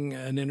flying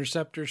an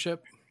interceptor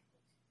ship?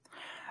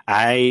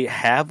 I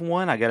have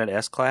one. I got an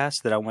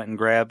S-class that I went and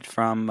grabbed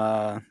from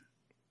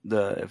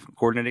the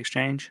coordinate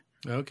exchange.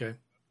 Okay.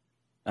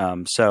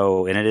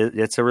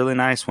 It's a really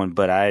nice one,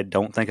 but I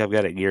don't think I've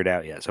got it geared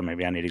out yet. So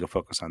maybe I need to go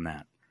focus on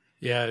that.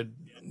 Yeah,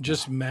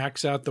 just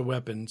max out the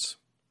weapons.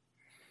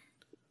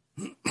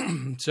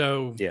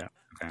 So yeah,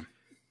 okay.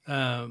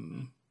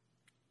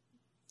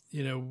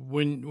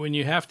 When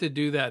you have to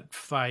do that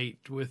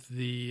fight with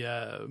the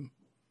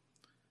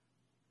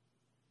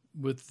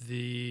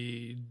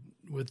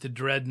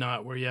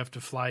dreadnought, where you have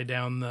to fly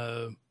down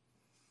the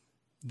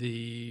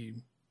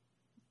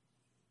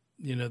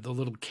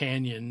little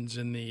canyons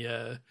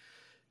and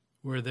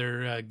where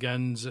their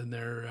guns and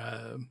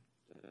their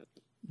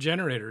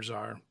generators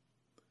are.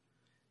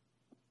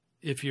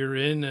 If you're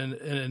in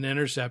an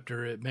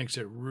interceptor, it makes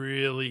it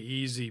really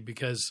easy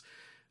because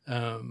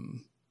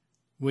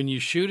when you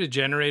shoot a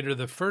generator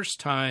the first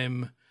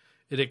time,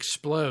 it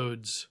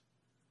explodes,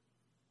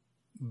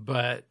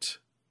 but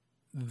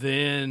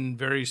then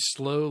very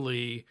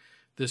slowly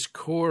this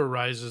core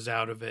rises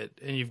out of it,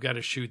 and you've got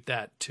to shoot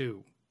that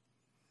too.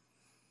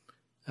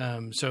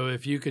 So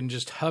if you can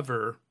just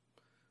hover,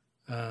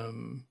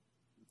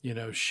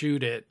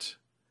 shoot it,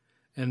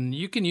 and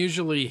you can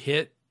usually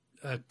hit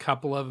a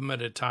couple of them at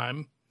a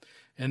time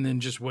and then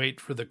just wait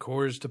for the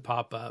cores to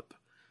pop up,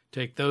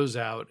 take those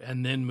out,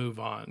 and then move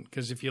on.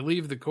 Because if you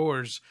leave the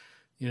cores,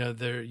 you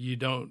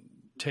don't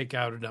take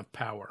out enough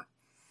power.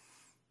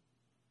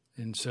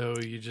 And so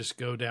you just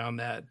go down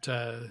that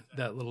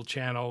little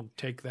channel,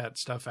 take that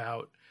stuff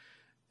out,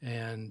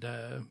 and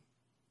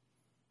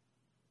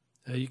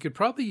you could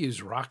probably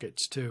use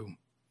rockets too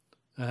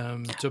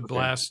to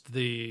blast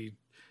the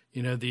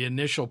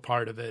initial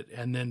part of it,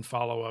 and then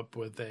follow up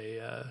with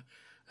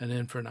an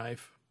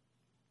infraknife.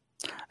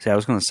 See, I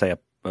was going to say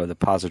the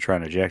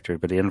positron ejector,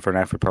 but the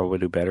infraknife would probably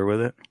do better with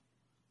it.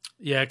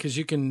 Yeah, because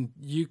you can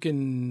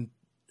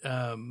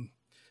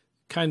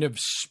kind of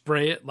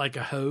spray it like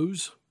a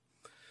hose.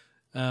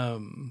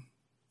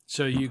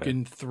 So you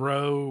can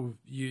throw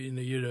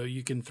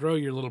you can throw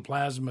your little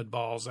plasmid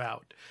balls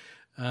out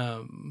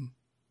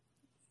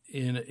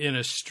in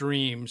a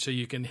stream, so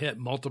you can hit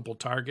multiple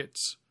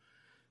targets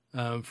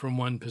from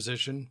one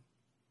position.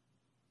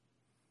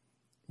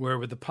 Where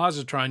with the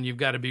positron, you've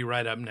got to be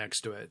right up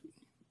next to it.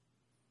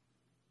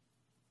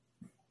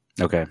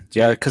 Okay,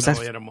 yeah, because that's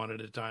hit them one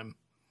at a time.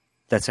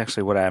 That's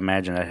actually what I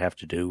imagined I'd have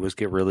to do, was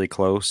get really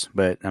close.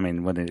 But I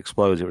mean, when it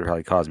explodes, it would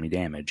probably cause me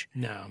damage.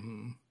 No.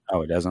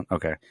 Oh, it doesn't?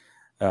 Okay.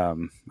 All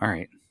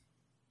right.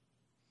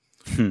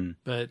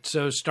 But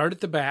so start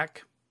at the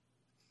back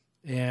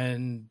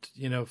and,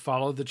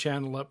 follow the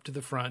channel up to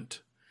the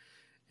front.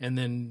 And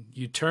then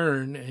you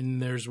turn,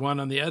 and there's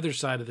one on the other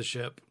side of the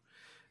ship.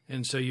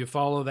 And so you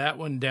follow that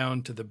one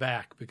down to the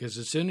back, because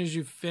as soon as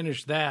you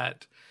finish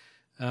that,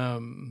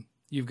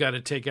 you've got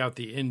to take out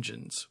the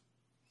engines.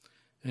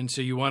 And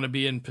so you want to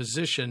be in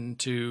position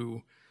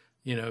to,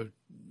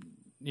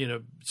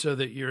 so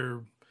that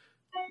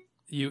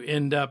you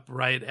end up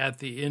right at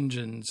the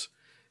engines,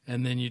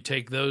 and then you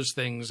take those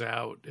things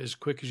out as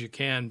quick as you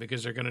can,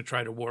 because they're going to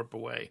try to warp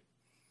away.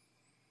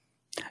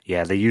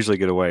 Yeah, they usually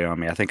get away on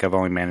me. I think I've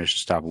only managed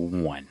to stop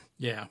one.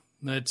 Yeah,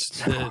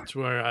 that's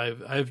where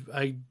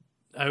I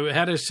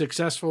had a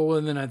successful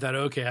one, then I thought,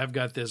 okay, I've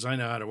got this. I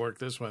know how to work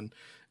this one.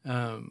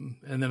 And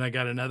then I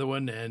got another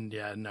one, and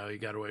yeah, no, he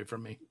got away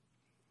from me.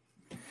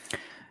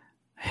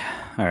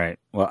 All right.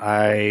 Well,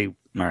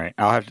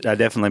 that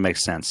definitely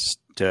makes sense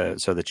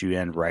so that you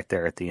end right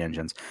there at the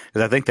engines.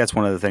 Because I think that's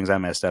one of the things I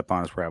messed up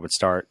on, is where I would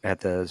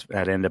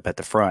I'd end up at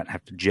the front,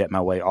 have to jet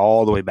my way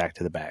all the way back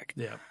to the back.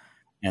 Yeah.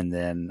 And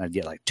then I'd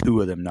get like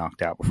 2 of them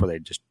knocked out before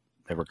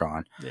they were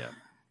gone. Yeah.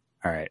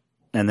 All right.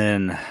 And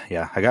then,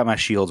 I got my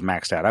shields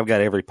maxed out. I've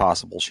got every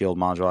possible shield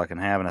module I can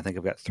have, and I think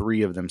I've got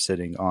 3 of them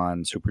sitting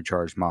on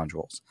supercharged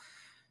modules.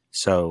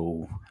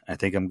 So I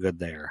think I'm good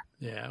there.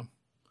 Yeah.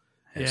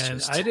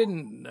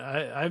 And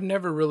I've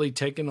never really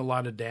taken a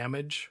lot of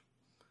damage,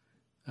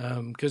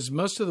 because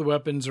most of the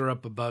weapons are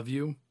up above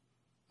you,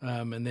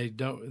 and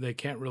they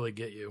can't really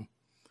get you.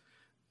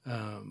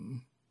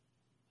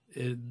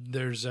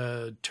 There's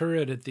a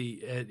turret at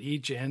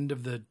each end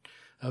of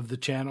the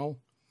channel,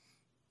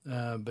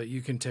 but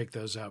you can take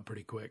those out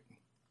pretty quick.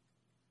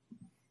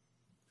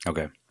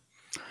 Okay.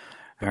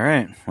 All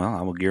right. Well,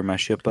 I will gear my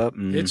ship up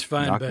and it's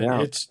fun, but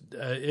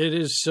it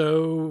is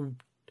so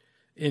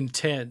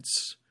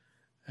intense.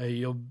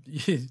 You'll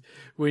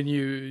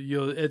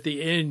at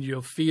the end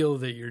you'll feel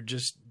that you're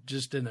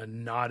just in a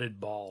knotted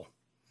ball,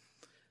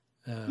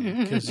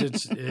 because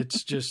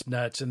it's just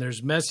nuts. And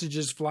there's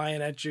messages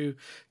flying at you,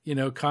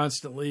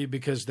 constantly,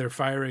 because they're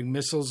firing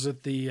missiles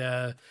at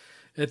the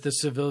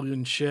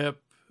civilian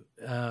ship.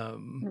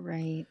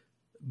 Right.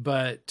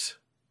 But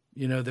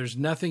there's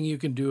nothing you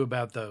can do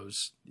about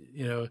those.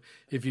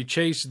 If you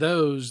chase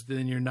those,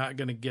 then you're not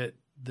going to get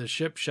the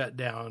ship shut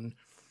down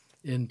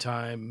in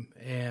time.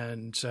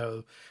 And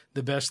so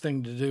the best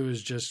thing to do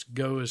is just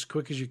go as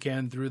quick as you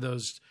can through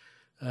those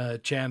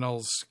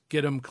channels,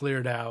 get them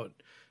cleared out,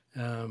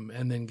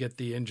 and then get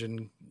the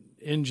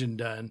engine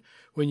done.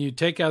 When you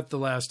take out the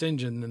last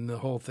engine, then the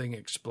whole thing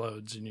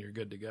explodes and you're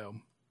good to go.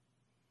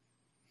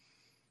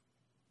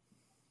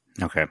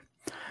 Okay.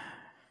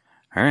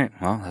 All right.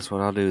 Well, that's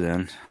what I'll do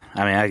then.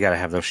 I mean, I got to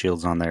have those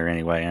shields on there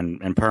anyway. And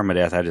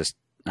permadeath,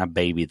 I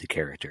baby the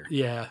character.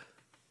 Yeah.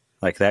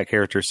 Like, that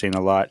character's seen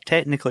a lot.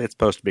 Technically, it's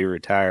supposed to be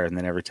retired, and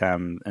then every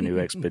time a new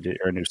expedition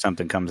or a new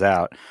something comes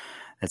out,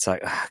 it's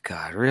like, oh,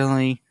 God,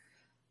 really?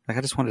 Like,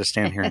 I just wanted to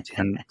stand here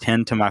and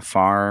tend to my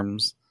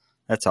farms.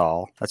 That's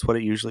all. That's what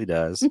it usually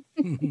does.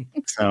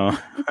 So,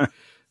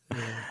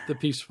 the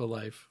peaceful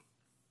life.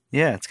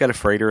 Yeah, it's got a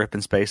freighter up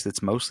in space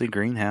that's mostly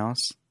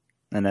greenhouse,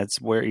 and that's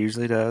where it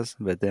usually does.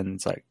 But then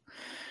it's like,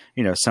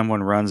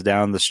 someone runs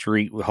down the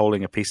street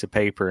holding a piece of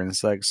paper, and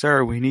it's like,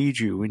 sir, we need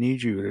you.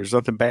 There's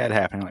something bad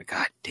happening. I'm like,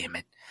 God damn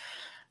it.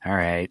 All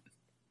right.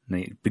 And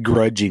he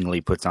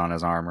begrudgingly puts on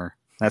his armor.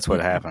 That's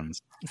what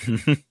happens.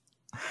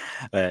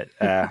 But,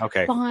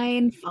 okay.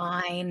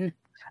 Fine.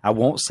 I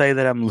won't say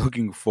that I'm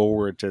looking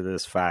forward to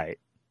this fight.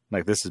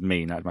 Like, this is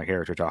me, not my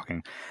character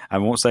talking. I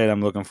won't say that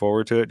I'm looking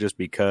forward to it, just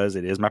because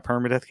it is my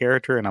permadeath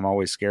character, and I'm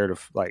always scared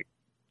of, like,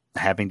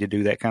 having to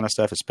do that kind of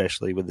stuff,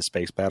 especially with the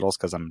space battles,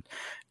 because I'm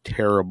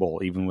terrible,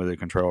 even with a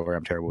controller.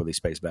 I'm terrible with these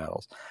space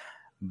battles.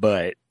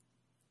 But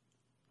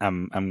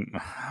I'm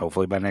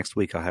hopefully by next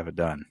week I'll have it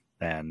done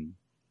and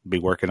be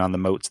working on the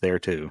moats there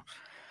too,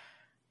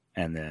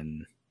 and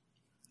then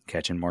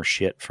catching more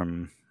shit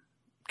from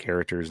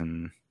characters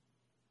in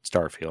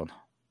Starfield.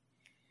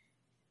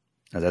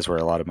 That's where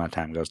a lot of my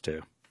time goes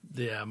to.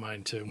 Yeah,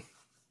 mine too.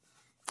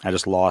 I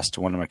just lost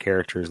one of my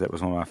characters that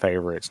was one of my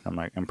favorites, and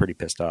I'm pretty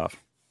pissed off.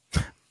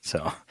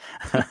 So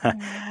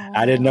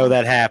I didn't know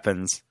that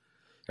happens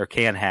or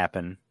can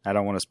happen. I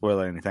don't want to spoil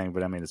anything,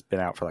 but I mean, it's been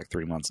out for like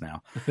 3 months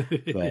now.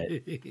 But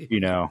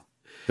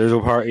there's a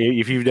part,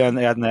 if you've gotten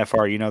that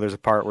far, there's a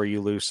part where you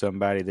lose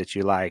somebody that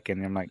you like,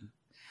 and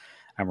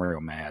I'm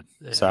real mad.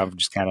 Yeah. So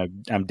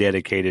I'm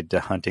dedicated to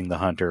hunting the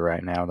hunter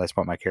right now. That's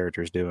what my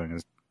character is doing,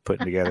 is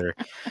putting together.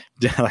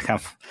 Like,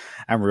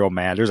 I'm real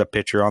mad. There's a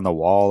picture on the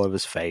wall of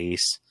his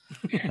face.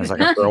 It's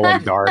like I'm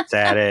throwing darts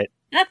at it.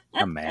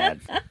 I'm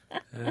mad.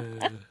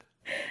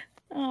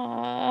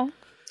 Aww.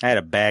 I had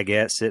a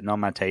baguette sitting on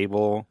my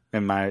table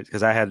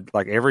because I had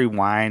like every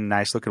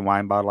nice looking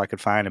wine bottle I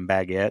could find in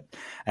baguette.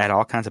 I had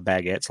all kinds of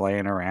baguettes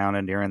laying around,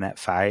 and during that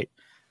fight,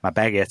 my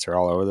baguettes are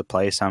all over the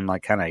place. I'm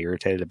like kind of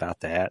irritated about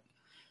that.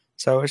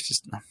 So it's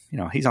just,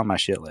 he's on my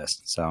shit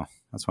list. So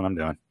that's what I'm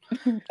doing.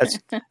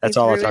 That's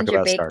all I talk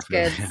about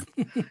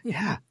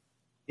Starfield.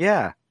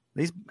 Yeah.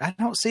 I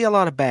don't see a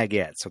lot of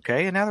baguettes,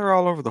 okay? And now they're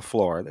all over the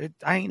floor.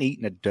 I ain't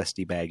eating a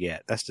dusty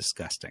baguette. That's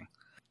disgusting.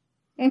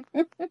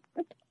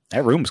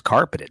 That room's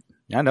carpeted.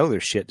 I know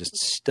there's shit just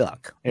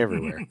stuck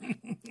everywhere.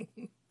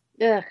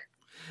 Ugh.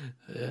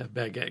 Yeah,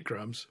 baguette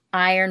crumbs.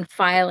 Iron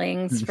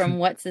filings from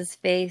what's his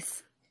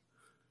face.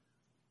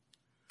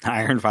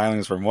 Iron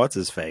filings from what's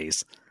his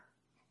face.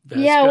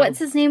 Vasco. Yeah, what's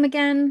his name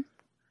again?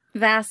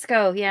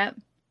 Vasco. Yep.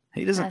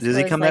 He doesn't. Vasco Does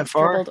he is come like that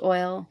far? dribbled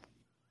oil.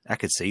 I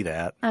could see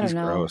that. I don't He's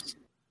know. gross.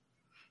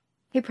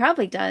 He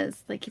probably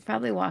does. Like, he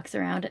probably walks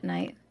around at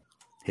night.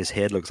 His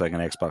head looks like an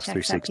Xbox Checks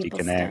out 360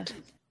 people's Connect.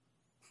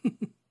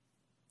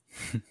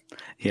 stuff.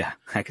 Yeah,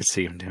 I could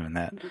see him doing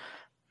that.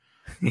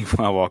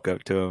 I walk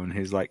up to him and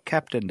he's like,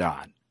 Captain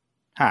Don,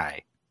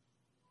 hi.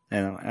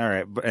 And I'm like, all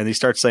right. And he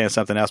starts saying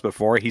something else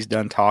before he's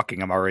done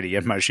talking. I'm already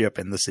in my ship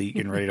in the seat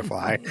and ready to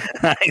fly.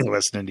 I ain't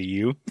listening to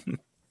you.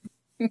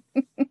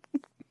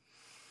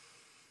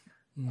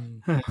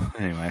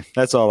 Anyway,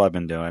 that's all I've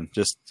been doing.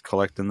 Just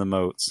collecting the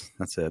motes.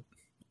 That's it.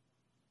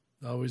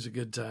 Always a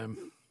good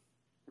time.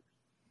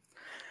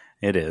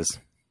 It is.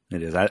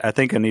 It is. I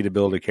think I need to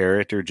build a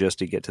character just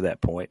to get to that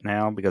point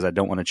now because I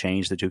don't want to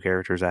change the two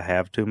characters I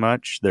have too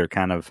much. They're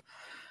kind of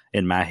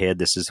in my head.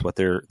 This is what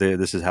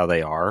this is how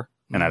they are,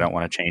 and I don't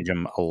want to change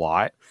them a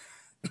lot.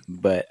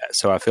 But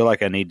so I feel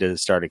like I need to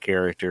start a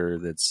character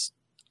that's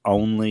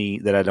only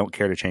that I don't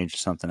care to change to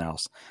something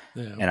else.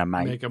 Yeah, and I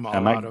might make them all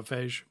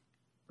autophage.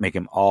 Make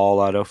him all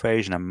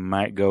autophage, and I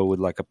might go with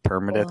like a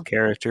permadeath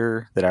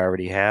character that I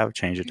already have,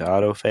 change it to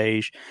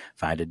autophage,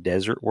 find a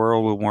desert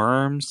world with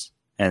worms,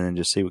 and then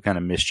just see what kind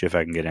of mischief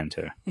I can get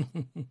into.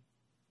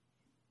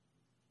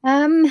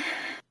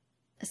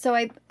 So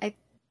I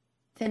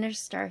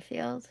finished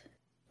Starfield.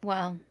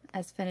 Well,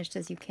 as finished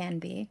as you can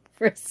be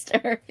for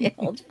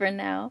Starfield for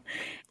now.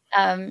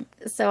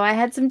 So I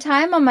had some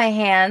time on my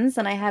hands,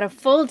 and I had a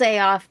full day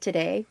off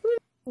today.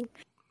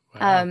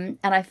 Wow. And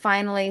I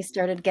finally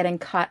started getting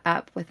caught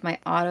up with my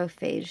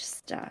autophage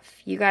stuff.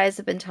 You guys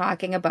have been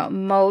talking about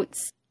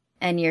motes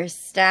and your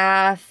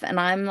staff, and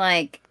I'm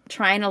like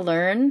trying to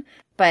learn,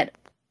 but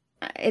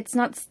it's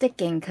not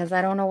sticking because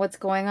I don't know what's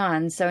going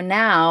on. So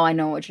now I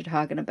know what you're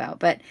talking about,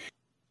 but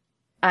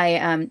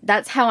I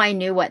that's how I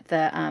knew what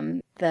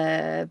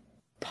the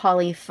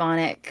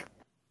polyphonic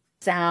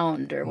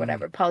sound or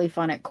whatever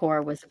polyphonic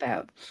core was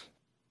about,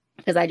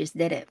 because I just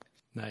did it.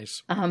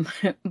 Nice.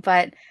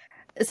 But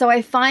so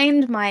I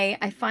find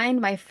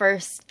my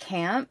first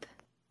camp,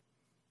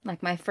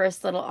 like my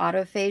first little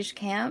autophage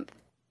camp,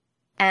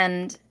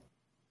 and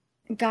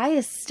guy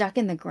is stuck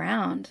in the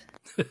ground.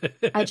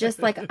 I just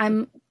like,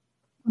 I'm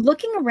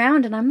looking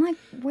around and I'm like,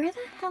 where the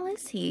hell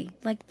is he?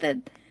 Like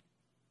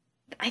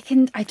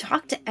I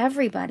talk to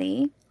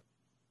everybody.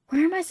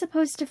 Where am I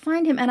supposed to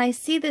find him? And I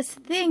see this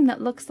thing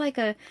that looks like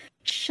a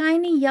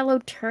shiny yellow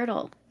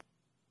turtle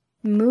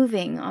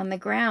moving on the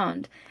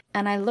ground.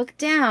 And I look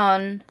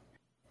down,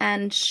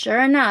 and sure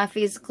enough,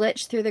 he's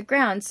glitched through the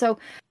ground. So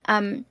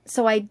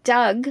I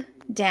dug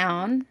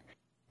down,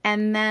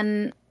 and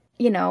then,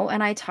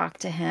 and I talked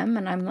to him,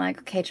 and I'm like,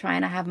 okay,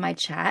 trying to have my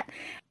chat.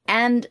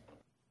 And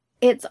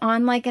it's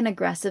on like an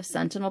aggressive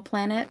sentinel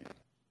planet.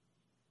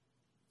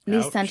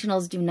 These Ouch.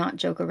 sentinels do not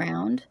joke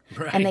around,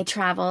 Right. and they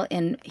travel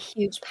in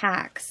huge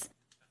packs.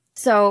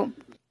 So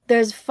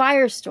there's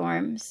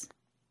firestorms.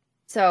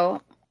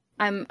 So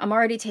I'm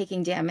already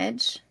taking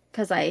damage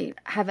because I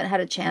haven't had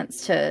a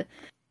chance to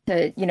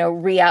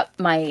re-up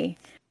my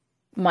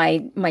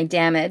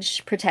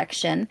damage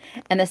protection,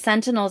 and the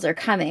sentinels are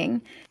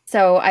coming.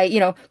 So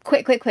I,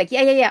 quick.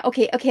 Yeah.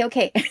 Okay.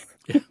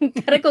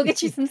 Gotta go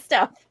get you some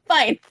stuff.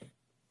 Fine.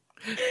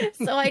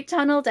 So I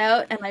tunneled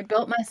out and I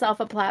built myself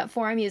a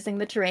platform using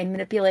the terrain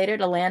manipulator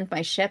to land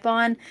my ship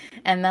on,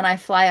 and then I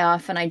fly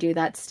off and I do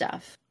that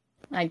stuff.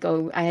 I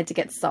had to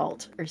get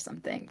salt or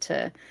something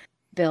to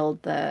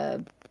build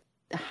the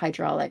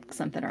hydraulic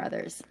something or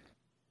others.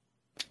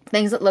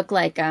 Things that look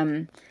like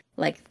the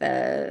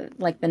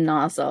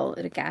nozzle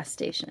at a gas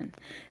station.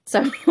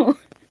 So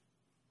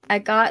I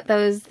got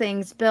those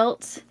things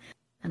built,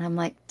 and I'm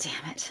like,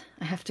 damn it,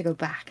 I have to go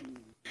back.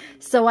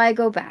 So I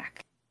go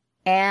back,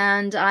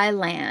 and I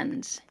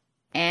land,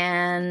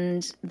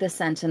 and the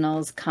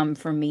sentinels come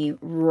for me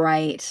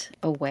right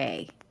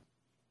away.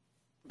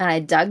 And I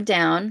dug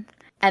down,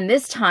 and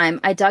this time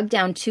I dug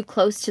down too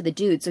close to the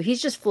dude, so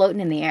he's just floating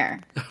in the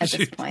air at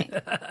this point.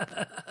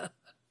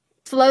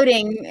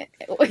 Floating,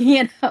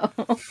 and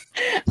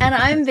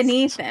I'm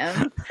beneath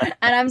him,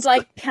 and I'm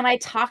like, can I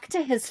talk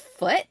to his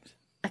foot?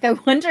 Like, I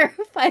wonder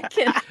if I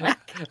can. Like,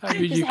 I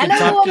mean, you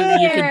hello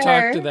can talk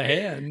there. to the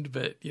hand,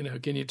 but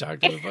can you talk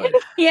to the foot?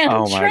 Yeah,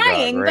 I'm Oh my God,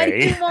 trying, but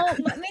Ray. he won't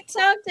let me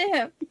talk to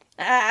him.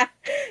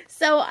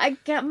 So I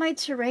get my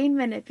terrain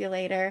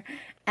manipulator,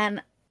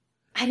 and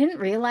I didn't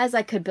realize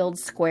I could build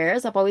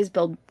squares. I've always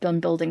been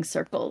building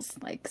circles,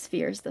 like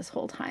spheres, this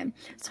whole time.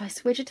 So I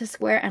switched it to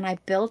square, and I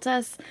built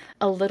us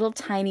a little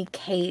tiny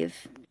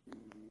cave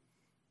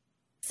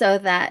so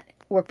that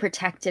we're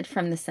protected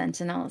from the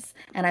sentinels.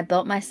 And I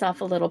built myself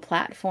a little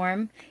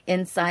platform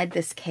inside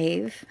this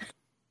cave.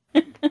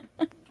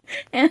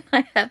 And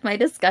I had my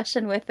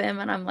discussion with him,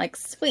 and I'm like,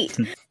 sweet.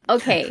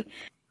 Okay.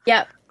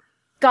 Yep.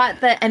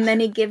 Got and then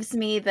he gives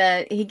me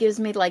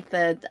like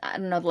the, I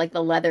don't know, like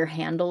the leather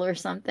handle or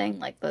something,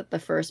 like the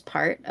first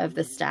part of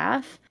the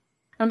staff.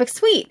 I'm like,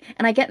 sweet.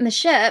 And I get in the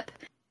ship.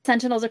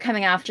 Sentinels are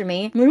coming after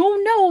me. I'm like,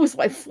 oh no. So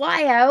I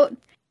fly out.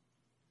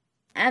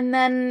 And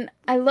then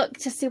I look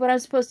to see what I'm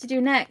supposed to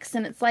do next.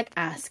 And it's like,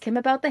 ask him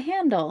about the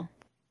handle.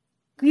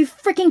 Are you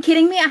freaking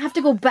kidding me? I have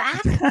to go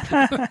back?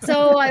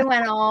 So I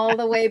went all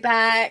the way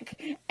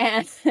back.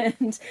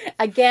 And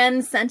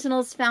again,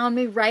 Sentinels found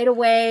me right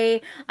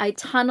away. I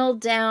tunneled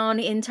down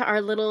into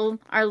our little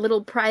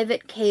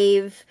private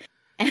cave.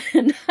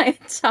 And I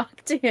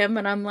talked to him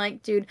and I'm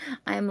like, dude,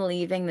 I'm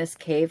leaving this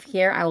cave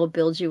here. I will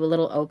build you a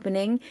little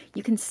opening.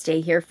 You can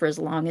stay here for as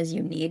long as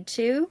you need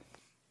to,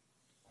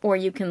 or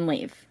you can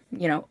leave,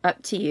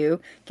 up to you.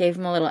 Gave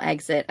him a little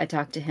exit. I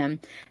talked to him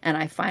and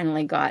I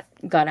finally got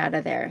out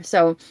of there.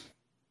 So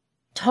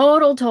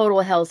total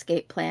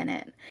hellscape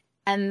planet.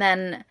 And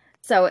then,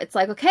 so it's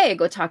like, okay,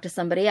 go talk to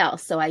somebody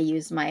else. So I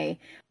use my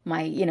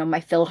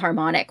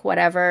Philharmonic,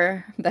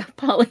 whatever, the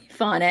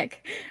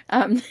polyphonic.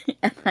 And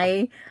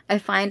I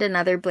find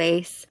another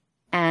base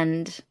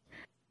and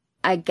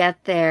I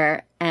get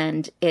there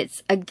and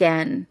it's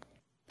again,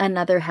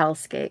 another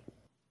hellscape.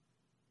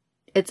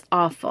 It's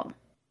awful.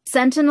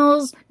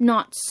 Sentinels,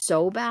 not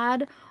so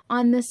bad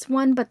on this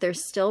one, but they're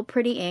still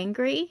pretty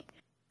angry.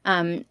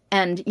 And,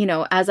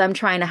 as I'm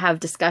trying to have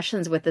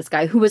discussions with this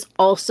guy who was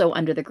also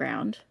under the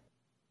ground,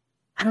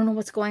 I don't know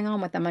what's going on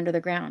with them under the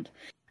ground.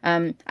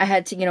 I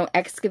had to,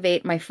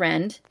 excavate my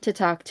friend to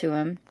talk to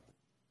him.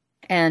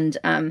 And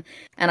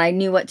I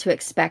knew what to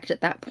expect at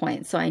that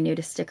point. So I knew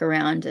to stick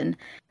around and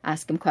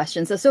ask him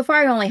questions. So far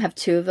I only have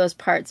 2 of those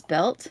parts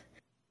built,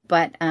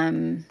 but,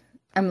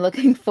 I'm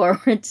looking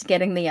forward to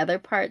getting the other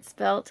parts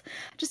built.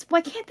 Just,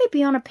 why can't they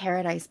be on a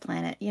paradise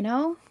planet,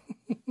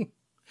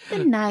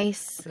 They're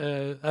nice.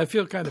 I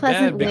feel kind of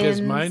bad because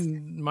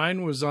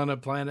mine was on a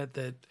planet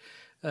that,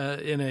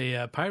 in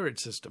a pirate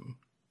system.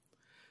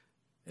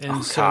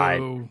 And so,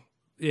 Are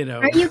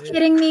you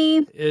kidding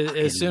me?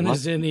 As soon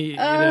as any,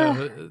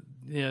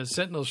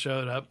 Sentinel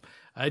showed up,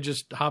 I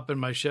just hop in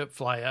my ship,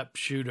 fly up,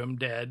 shoot them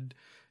dead,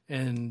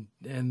 and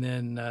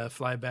then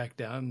fly back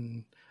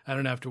down. I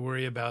don't have to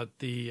worry about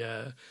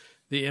the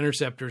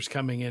interceptors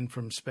coming in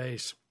from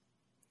space.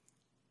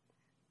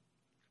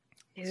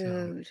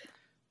 Dude.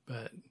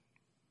 But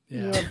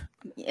yeah,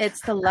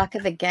 it's the luck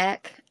of the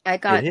Gek. I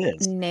got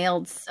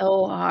nailed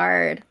so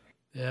hard.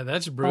 Yeah,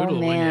 that's brutal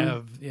when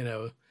you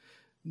have,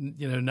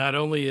 not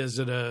only is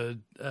it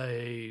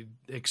a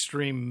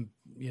extreme,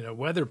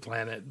 weather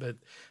planet, but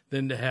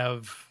then to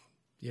have,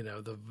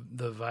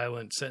 the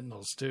violent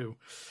Sentinels too.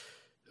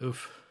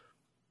 Oof.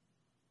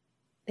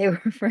 They were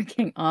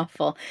freaking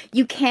awful.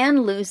 You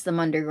can lose them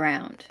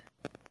underground.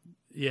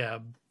 Yeah.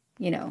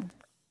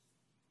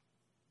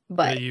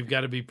 But you've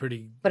got to be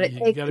pretty. But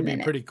you've got to be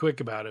pretty quick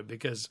about it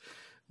because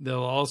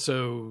they'll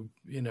also,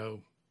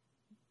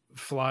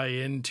 fly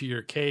into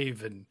your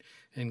cave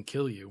and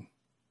kill you.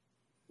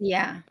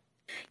 Yeah.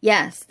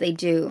 Yes, they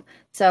do.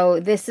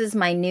 So this is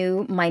my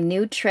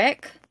new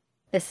trick.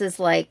 This is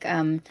like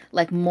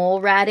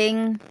mole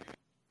ratting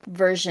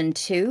version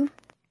 2.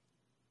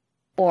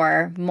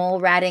 Or mole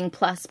ratting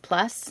plus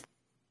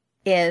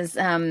is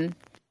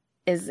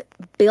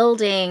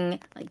building,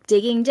 like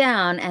digging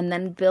down and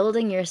then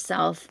building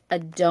yourself a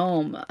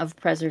dome of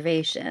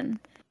preservation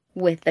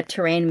with the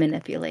terrain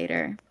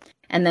manipulator.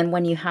 And then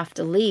when you have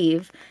to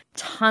leave,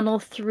 tunnel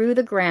through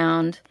the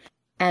ground.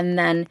 And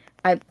then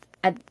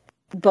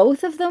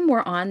both of them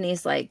were on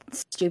these like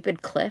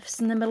stupid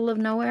cliffs in the middle of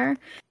nowhere.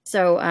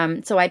 So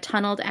I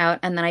tunneled out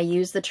and then I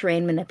used the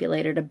terrain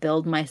manipulator to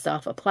build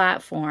myself a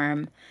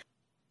platform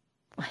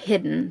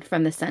hidden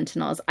from the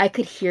Sentinels. I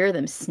could hear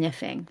them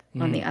sniffing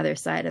on the other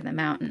side of the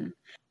mountain.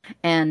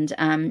 And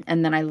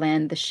then I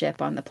land the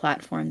ship on the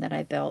platform that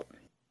I built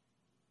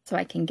so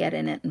I can get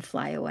in it and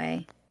fly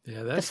away.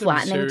 Yeah, that's the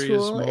flattening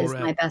tool is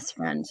my best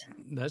friend.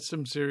 That's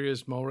some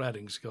serious mole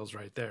ratting skills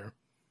right there.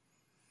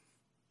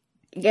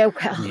 Yeah,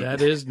 well,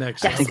 that is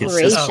next.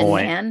 Desperation,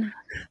 man.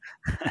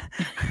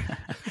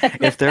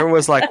 If there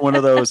was like one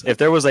of those, if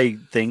there was a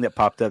thing that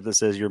popped up that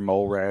says your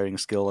mole ratting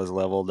skill is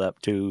leveled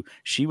up to,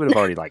 she would have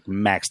already like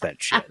maxed that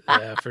shit.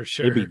 Yeah, for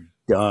sure. It'd be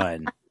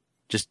done.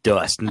 Just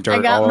dust and dirt.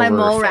 I got all my over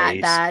mole her rat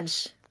face.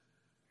 badge.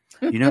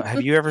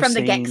 Have you ever from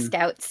seen the Gek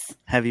Scouts?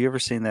 Have you ever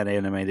seen that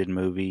animated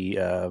movie,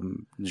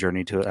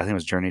 Journey to? I think it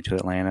was Journey to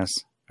Atlantis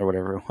or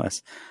whatever it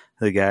was.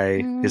 The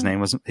guy, his name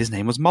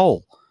was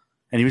Mole,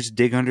 and he would just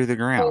dig under the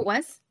ground. Oh, it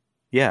was?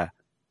 Yeah.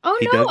 Oh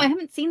no, I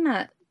haven't seen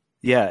that.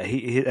 Yeah,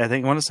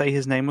 I want to say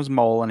his name was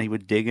Mole, and he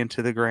would dig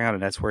into the ground,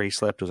 and that's where he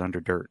slept, was under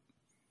dirt.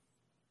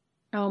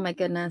 Oh my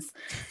goodness,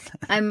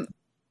 I'm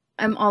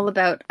all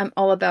about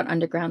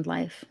underground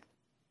life.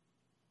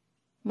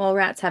 Mole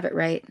rats have it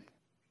right,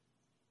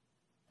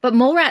 but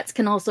mole rats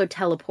can also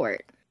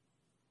teleport,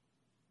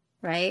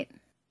 right?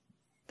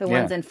 The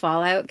ones in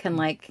Fallout can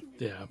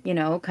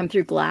come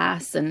through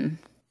glass and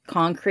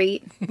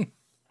concrete.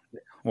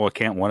 Well,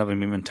 can't one of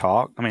them even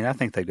talk? I mean, I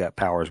think they've got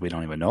powers we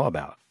don't even know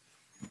about.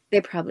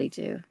 They probably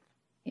do.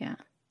 Yeah.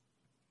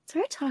 Is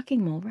there a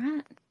talking mole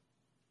rat?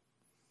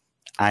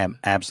 I am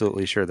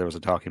absolutely sure there was a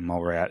talking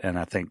mole rat, and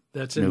I think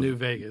that's in New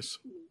Vegas.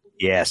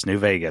 Yes, New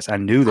Vegas. I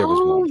knew there was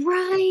Oh, one.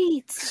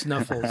 right.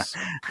 Snuffles.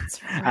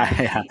 That's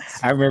right.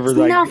 I remember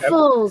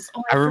Snuffles.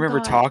 I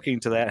remember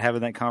talking to that,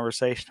 having that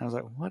conversation. I was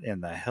like, "What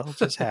in the hell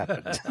just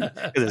happened?"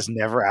 Because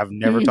I've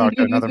never talked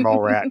to another mole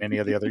rat in any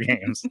of the other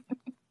games.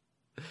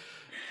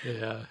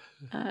 Yeah,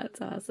 that's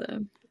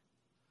awesome.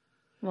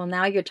 Well,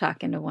 now you're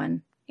talking to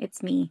one.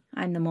 It's me.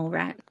 I'm the mole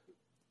rat.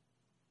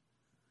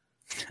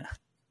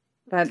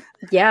 But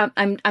yeah,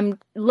 I'm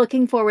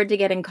looking forward to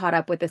getting caught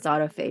up with this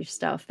autophage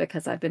stuff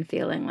because I've been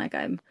feeling like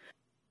I'm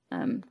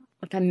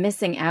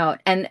missing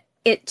out. And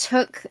it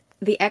took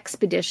the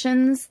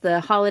expeditions, the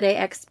holiday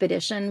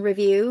expedition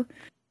review,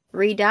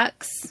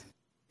 Redux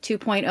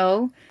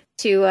 2.0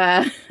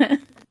 to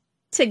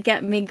to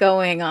get me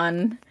going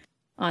on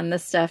the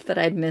stuff that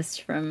I'd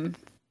missed from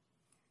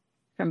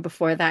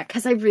before that,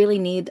 because I really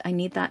need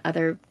that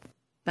other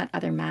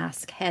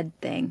mask head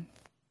thing,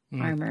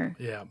 armor.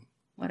 Yeah.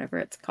 Whatever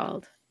it's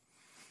called.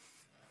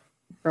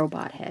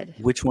 Robot head.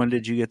 Which one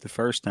did you get the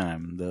first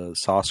time? The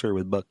saucer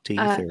with buck teeth?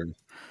 Or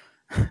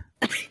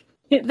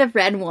the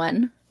red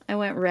one. I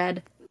went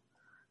red.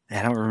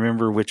 I don't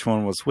remember which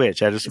one was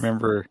which. I just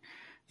remember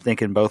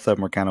thinking both of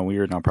them were kind of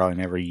weird and I'll probably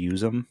never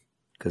use them.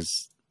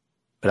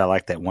 But I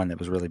like that one that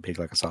was really big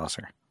like a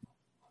saucer.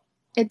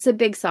 It's a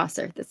big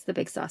saucer. That's the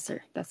big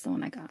saucer. That's the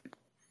one I got.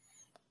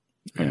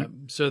 Yeah.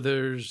 So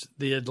there's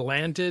the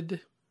Atlantid,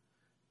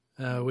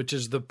 which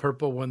is the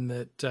purple one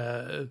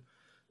that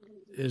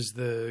is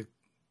the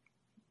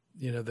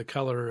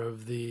color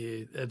of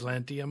the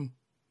Atlanteum.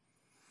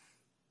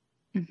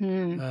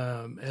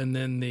 Mm-hmm. And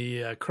then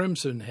the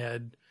Crimson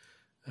Head,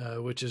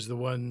 which is the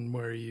one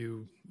where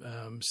you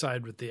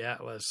side with the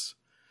Atlas.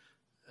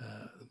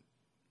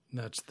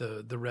 That's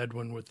the red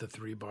one with the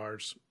 3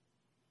 bars.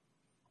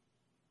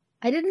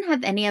 I didn't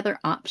have any other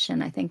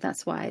option. I think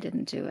that's why I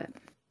didn't do it.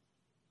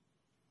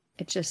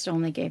 It just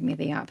only gave me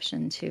the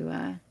option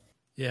to...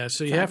 yeah,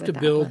 so you have to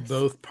build Atlas.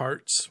 Both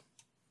parts.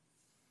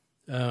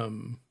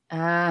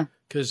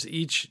 Because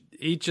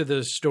each of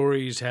the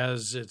stories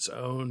has its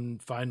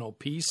own final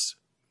piece.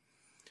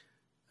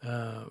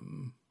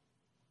 And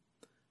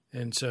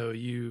so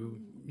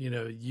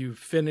you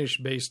finish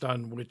based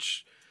on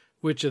which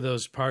of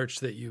those parts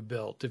that you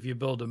built. If you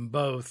build them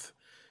both,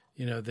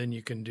 then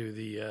you can do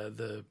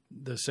the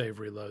save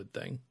reload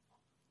thing.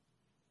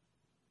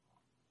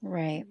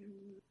 Right.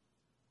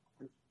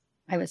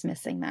 I was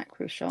missing that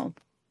crucial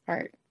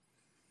part.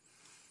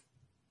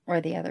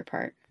 Or the other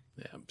part.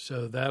 Yeah,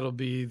 so that'll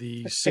be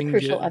the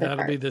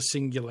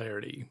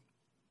singularity.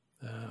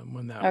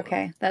 When that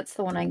okay, one. That's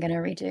the one I'm going to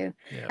redo.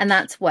 Yep. And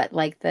that's what,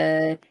 like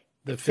the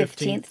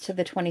 15th to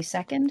the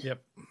 22nd?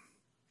 Yep.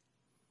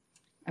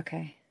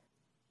 Okay.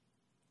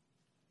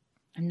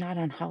 I'm not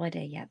on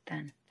holiday yet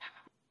then.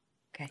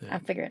 Okay, yeah. I'll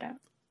figure it out.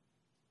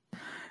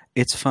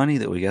 It's funny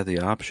that we got the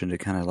option to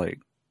kind of like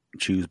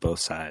choose both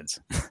sides.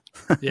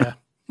 Yeah.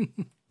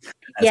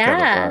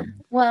 Yeah.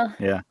 Well,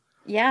 yeah.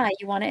 Yeah,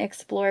 you want to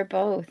explore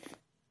both.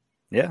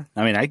 Yeah,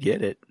 I mean, I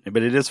get it,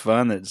 but it is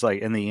fun that it's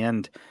like in the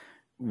end,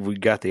 we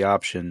got the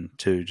option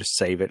to just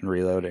save it and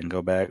reload it and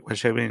go back.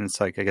 Which I mean,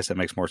 it's like I guess it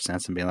makes more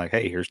sense than being like,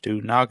 "Hey, here's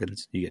 2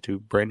 noggins. You get 2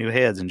 brand new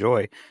heads.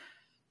 Enjoy."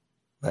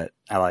 But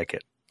I like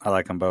it. I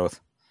like them both.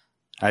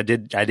 I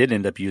did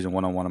end up using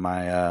one on one of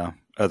my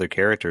other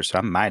characters, so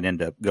I might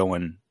end up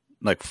going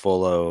like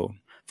full on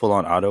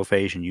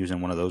autophage and using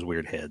one of those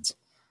weird heads.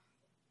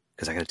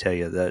 Because I got to tell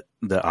you that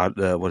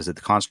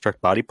the construct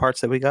body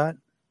parts that we got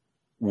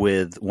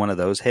with one of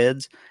those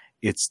heads,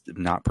 it's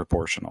not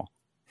proportional.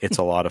 It's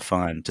a lot of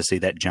fun to see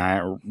that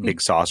giant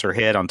big saucer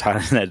head on top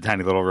of that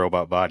tiny little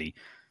robot body.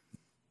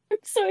 I'm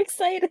so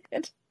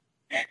excited.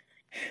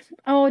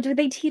 Oh, do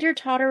they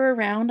teeter-totter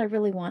around? I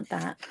really want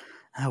that.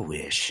 I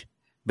wish.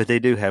 But they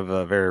do have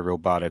a very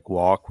robotic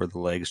walk where the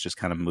legs just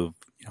kind of move,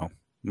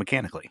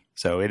 mechanically.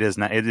 So it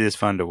is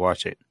fun to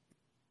watch it.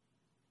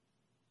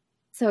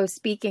 So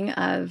speaking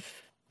of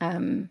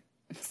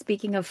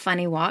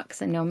funny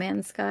walks in No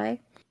Man's Sky,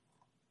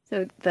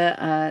 so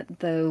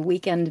the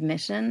weekend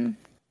mission,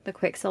 the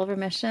Quicksilver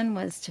mission,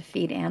 was to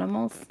feed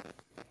animals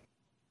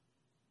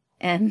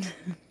and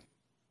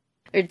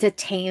or to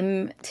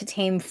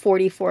tame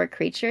 44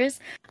 creatures.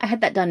 I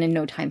had that done in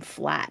no time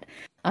flat.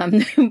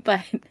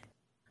 But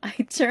I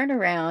turn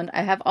around.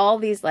 I have all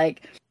these I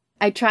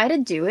try to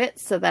do it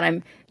so that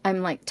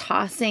I'm like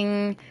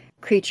tossing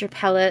creature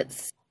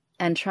pellets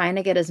and trying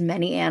to get as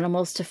many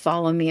animals to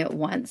follow me at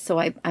once. So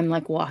I'm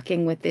like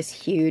walking with this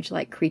huge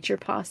creature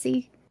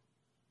posse.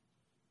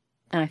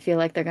 And I feel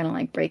like they're going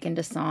to break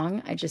into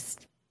song. It's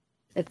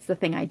the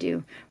thing I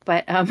do.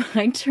 But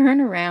I turn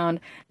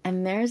around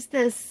and there's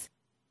this,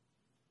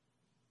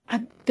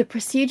 the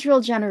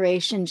procedural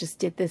generation just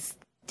did this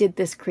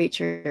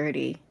creature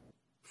dirty.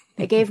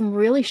 They gave him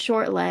really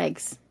short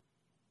legs,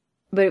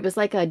 but it was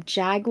like a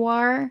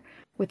jaguar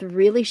with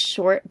really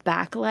short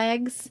back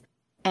legs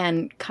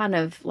and kind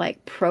of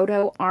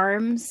proto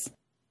arms,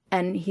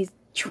 and he's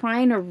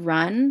trying to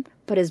run,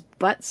 but his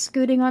butt's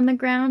scooting on the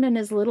ground and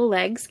his little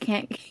legs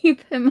can't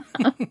keep him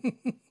up.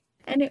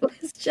 And it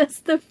was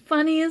just the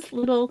funniest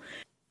little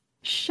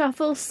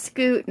shuffle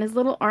scoot, and his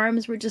little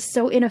arms were just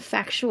so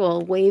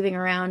ineffectual, waving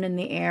around in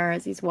the air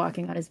as he's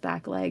walking on his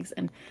back legs.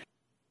 And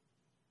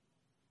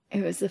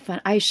it was the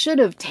fun. I should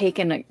have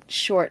taken a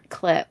short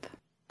clip.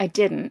 I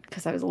didn't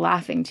because I was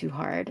laughing too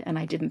hard and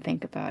I didn't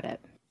think about it.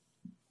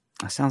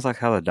 That sounds like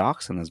how the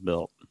dachshund is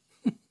built.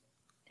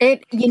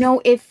 It, you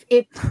know, if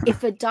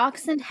a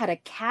dachshund had a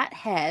cat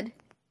head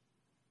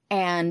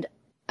and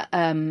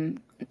and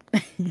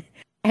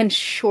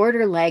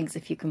shorter legs,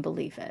 if you can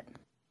believe it,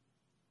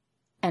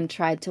 and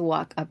tried to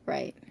walk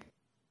upright,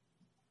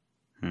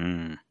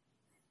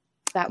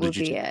 that would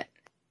be it.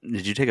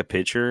 Did you take a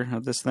picture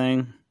of this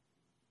thing?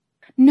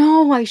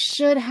 No, I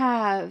should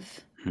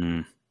have.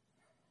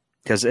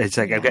 Because it's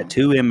like I've got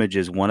two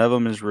images. One of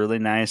them is really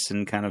nice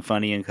and kind of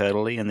funny and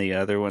cuddly, and the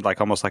other one, like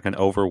almost like an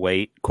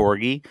overweight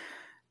corgi.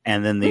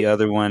 And then the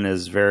other one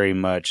is very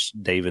much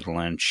David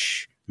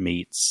Lynch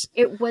meets.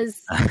 It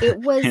was.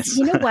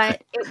 You know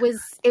what?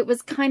 It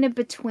was kind of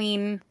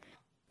between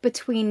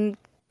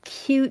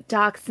cute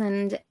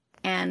dachshund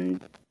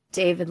and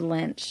David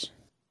Lynch.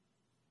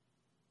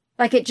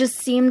 Like it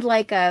just seemed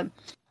like a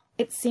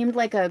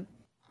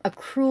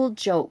cruel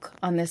joke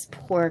on this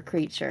poor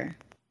creature.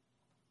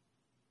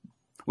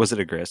 Was it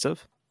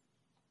aggressive?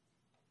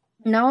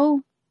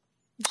 No,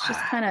 it's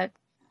just kind of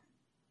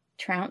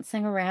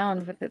trouncing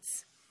around with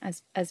its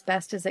as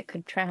best as it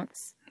could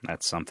trounce.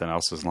 That's something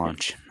else's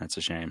lunch. That's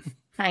a shame.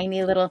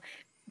 Tiny little.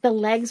 The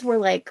legs were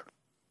like,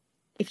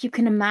 if you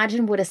can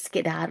imagine what a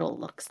skedaddle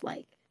looks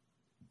like.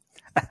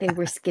 They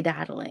were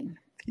skedaddling.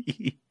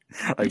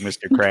 Like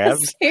Mr. Krabs?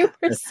 They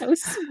were so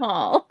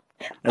small.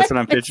 That's what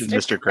I'm picturing,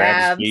 Mr.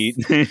 Krabs' feet.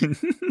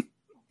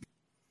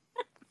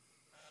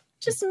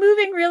 Just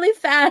moving really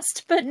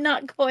fast, but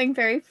not going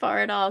very far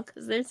at all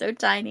because they're so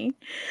tiny.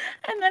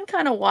 And then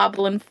kind of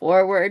wobbling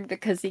forward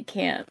because he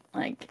can't,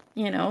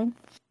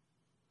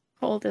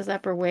 hold his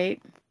upper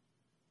weight.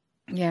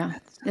 Yeah,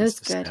 it was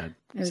good. Sad.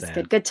 It was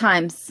good. Good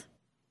times.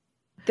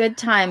 Good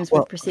times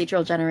with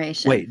procedural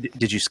generation. Wait,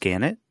 did you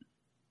scan it?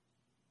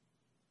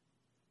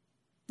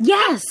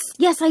 Yes,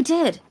 I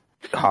did.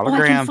 Hologram. Oh,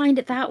 I can find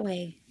it that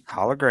way.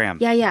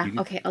 Hologram. Yeah.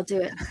 Okay, I'll do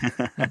it.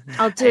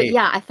 It.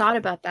 Yeah, I thought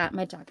about that.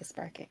 My dog is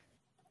barking.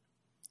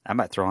 I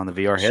might throw on the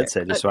VR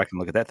headset just so I can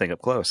look at that thing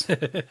up close.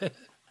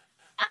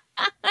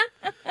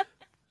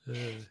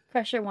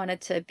 Crusher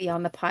wanted to be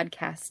on the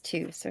podcast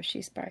too, so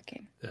she's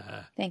barking.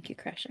 Thank you,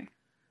 Crusher.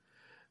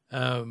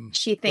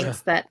 She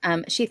thinks that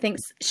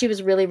she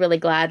was really, really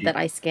glad that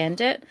I scanned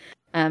it,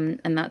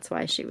 and that's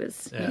why she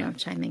was,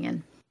 chiming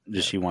in.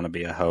 Does she want to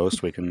be a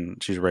host?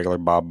 She's a regular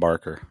Bob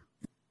Barker.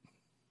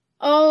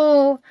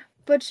 Oh,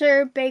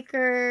 Butcher,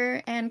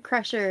 Baker, and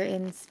Crusher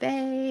in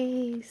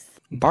space.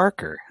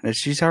 Barker.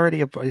 She's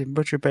already a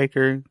Butcher,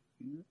 Baker,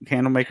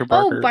 Candlemaker,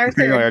 Barker. Oh,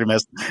 Barker. I already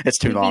missed. It's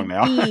too long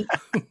now.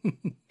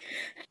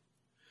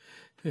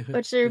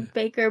 Butcher,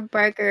 Baker,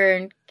 Barker,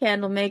 and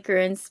Candlemaker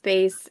in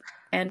space,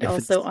 and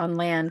also on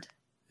land.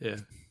 Yeah.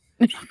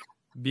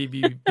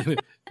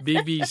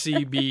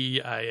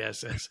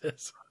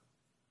 BBCBISSS.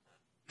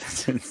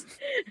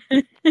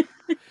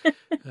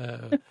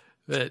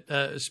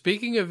 But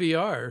speaking of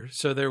VR,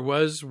 so there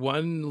was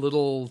one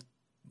little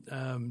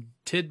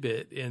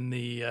tidbit in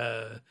the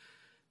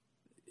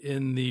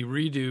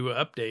redo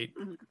update.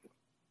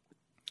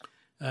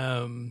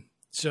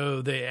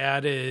 So they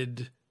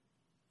added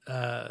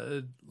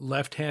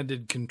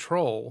left-handed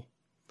control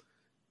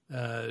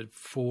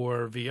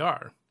for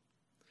VR.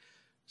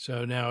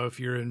 So now if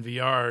you're in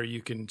VR,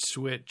 you can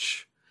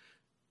switch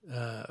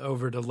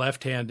over to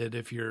left-handed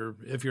if you're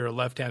a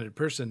left-handed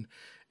person,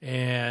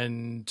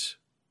 and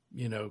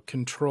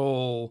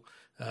control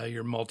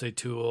your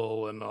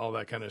multi-tool and all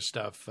that kind of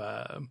stuff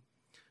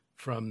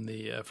from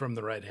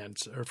the right hand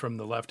or from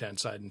the left hand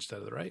side instead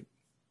of the right.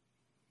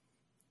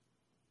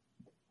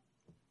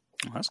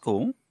 That's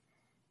cool.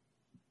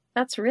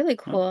 That's really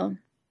cool.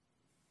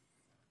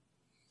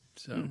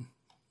 So,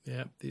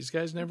 yeah, these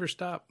guys never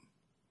stop.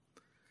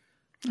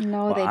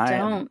 No, they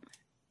don't.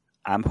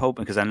 I'm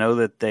hoping, because I know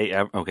that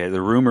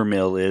the rumor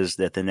mill is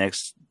that the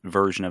next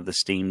version of the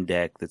Steam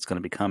Deck that's going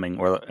to be coming,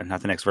 or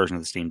not the next version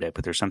of the Steam Deck,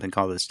 but there's something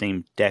called the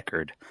Steam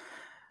Deckard,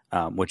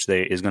 which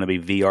is going to be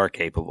VR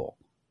capable.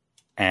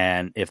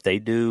 And if they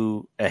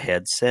do a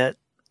headset,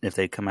 if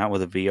they come out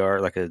with a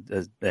VR, like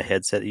a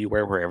headset that you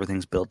wear where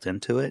everything's built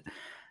into it,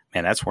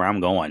 man, that's where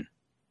I'm going.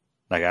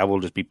 Like, I will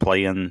just be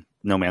playing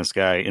No Man's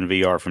Sky in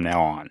VR from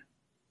now on.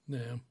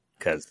 Yeah.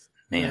 Because,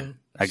 man,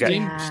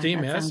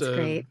 Steam has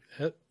a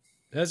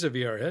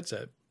VR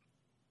headset.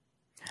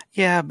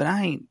 Yeah, but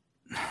I ain't.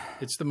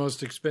 It's the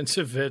most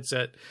expensive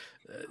headset,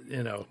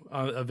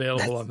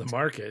 available on the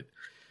market.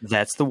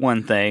 That's the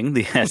one thing.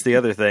 That's the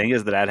other thing,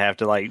 is that I'd have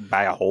to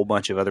buy a whole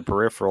bunch of other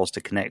peripherals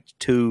to connect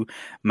to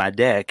my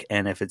deck,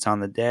 and if it's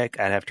on the deck,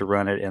 I'd have to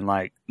run it in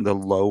the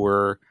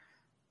lower.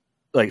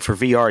 For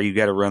VR, you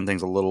got to run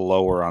things a little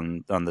lower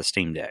on the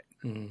Steam Deck.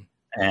 Mm-hmm.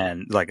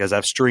 And as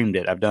I've streamed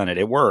it, I've done it.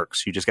 It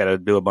works. You just got to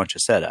do a bunch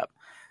of setup.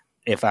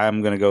 If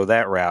I'm going to go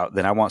that route,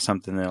 then I want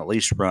something that at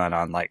least run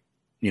on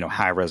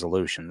high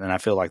resolution. And I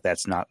feel like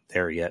that's not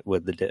there yet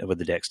with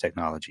the Dex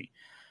technology.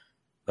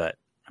 But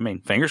I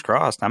mean, fingers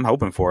crossed. I'm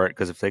hoping for it,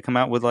 because if they come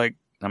out with like,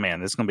 oh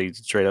man, this is going to be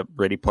straight up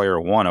Ready Player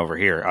One over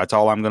here. That's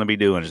all I'm going to be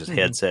doing is just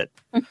headset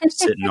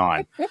sitting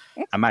on.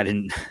 I might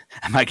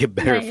get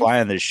better at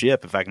flying this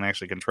ship if I can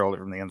actually control it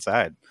from the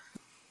inside.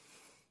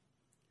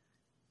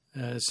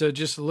 So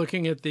just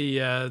looking at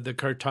the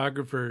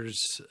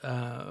cartographer's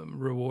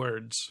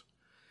rewards.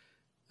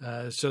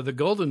 So the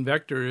Golden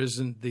Vector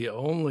isn't the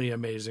only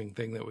amazing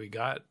thing that we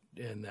got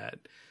in that.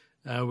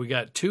 We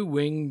got 2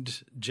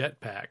 winged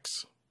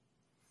jetpacks.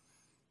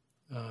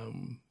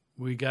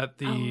 We got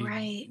the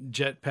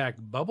jetpack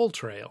bubble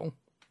trail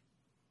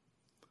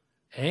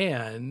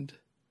and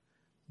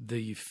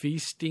the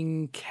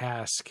feasting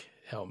cask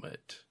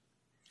helmet.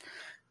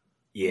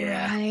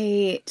 Yeah.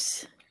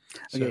 Right.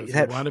 So if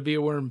you want to be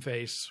a worm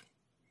face.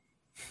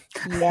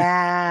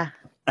 Yeah.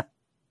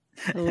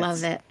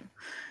 Love it.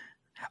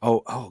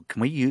 Oh,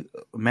 can we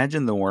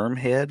imagine the worm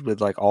head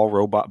with like all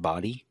robot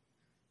body?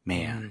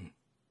 Man,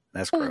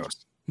 that's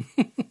gross.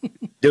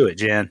 Do it,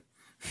 Jen.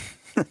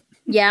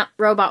 Yeah,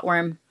 robot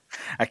worm.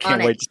 I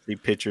can't wait to see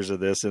pictures of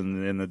this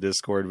in the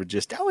Discord with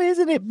just, oh,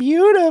 isn't it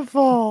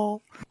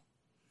beautiful?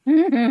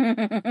 Is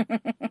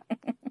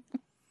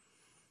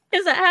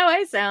that how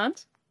I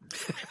sound?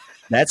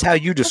 That's how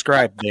you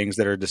describe things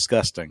that are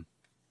disgusting.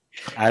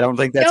 I don't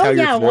think that's how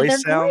your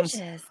voice sounds.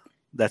 Gorgeous.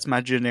 That's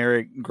my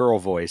generic girl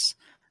voice.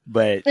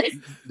 But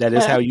that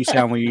is how you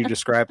sound when you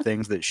describe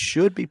things that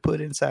should be put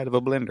inside of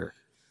a blender.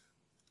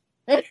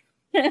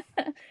 They're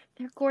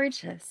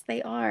gorgeous.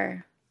 They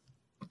are.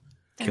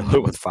 Kill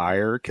it with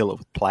fire, kill it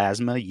with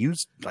plasma,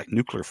 use like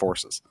nuclear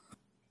forces.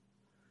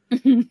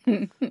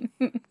 Nuke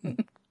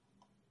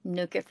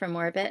it from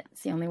orbit.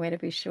 It's the only way to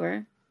be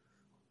sure.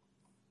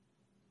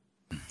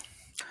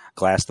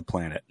 Glass the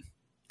planet.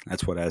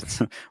 That's what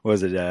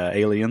was it,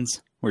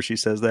 Aliens, where she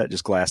says that?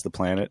 Just glass the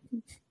planet.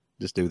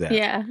 Just do that.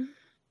 Yeah.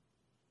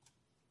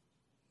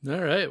 All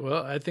right.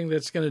 Well, I think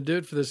that's going to do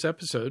it for this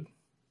episode.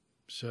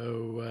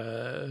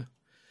 So,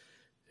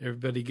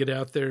 everybody get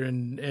out there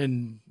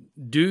and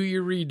do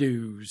your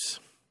redos.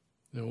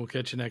 And we'll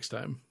catch you next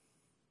time.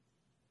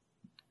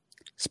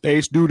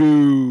 Space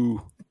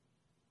doo-doo.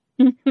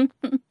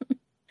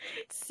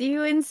 See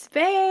you in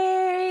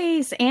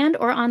space and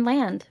or on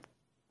land.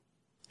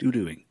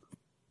 Doo-dooing.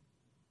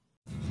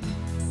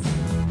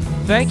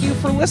 Thank you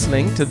for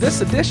listening to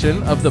this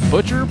edition of The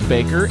Butcher,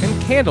 Baker,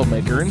 and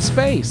Candlemaker in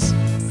Space.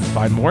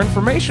 Find more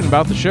information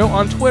about the show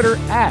on Twitter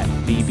at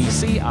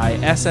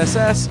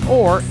BBCISSS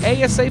or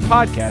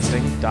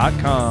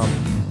ASApodcasting.com.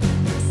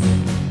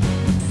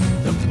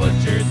 The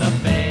Butcher,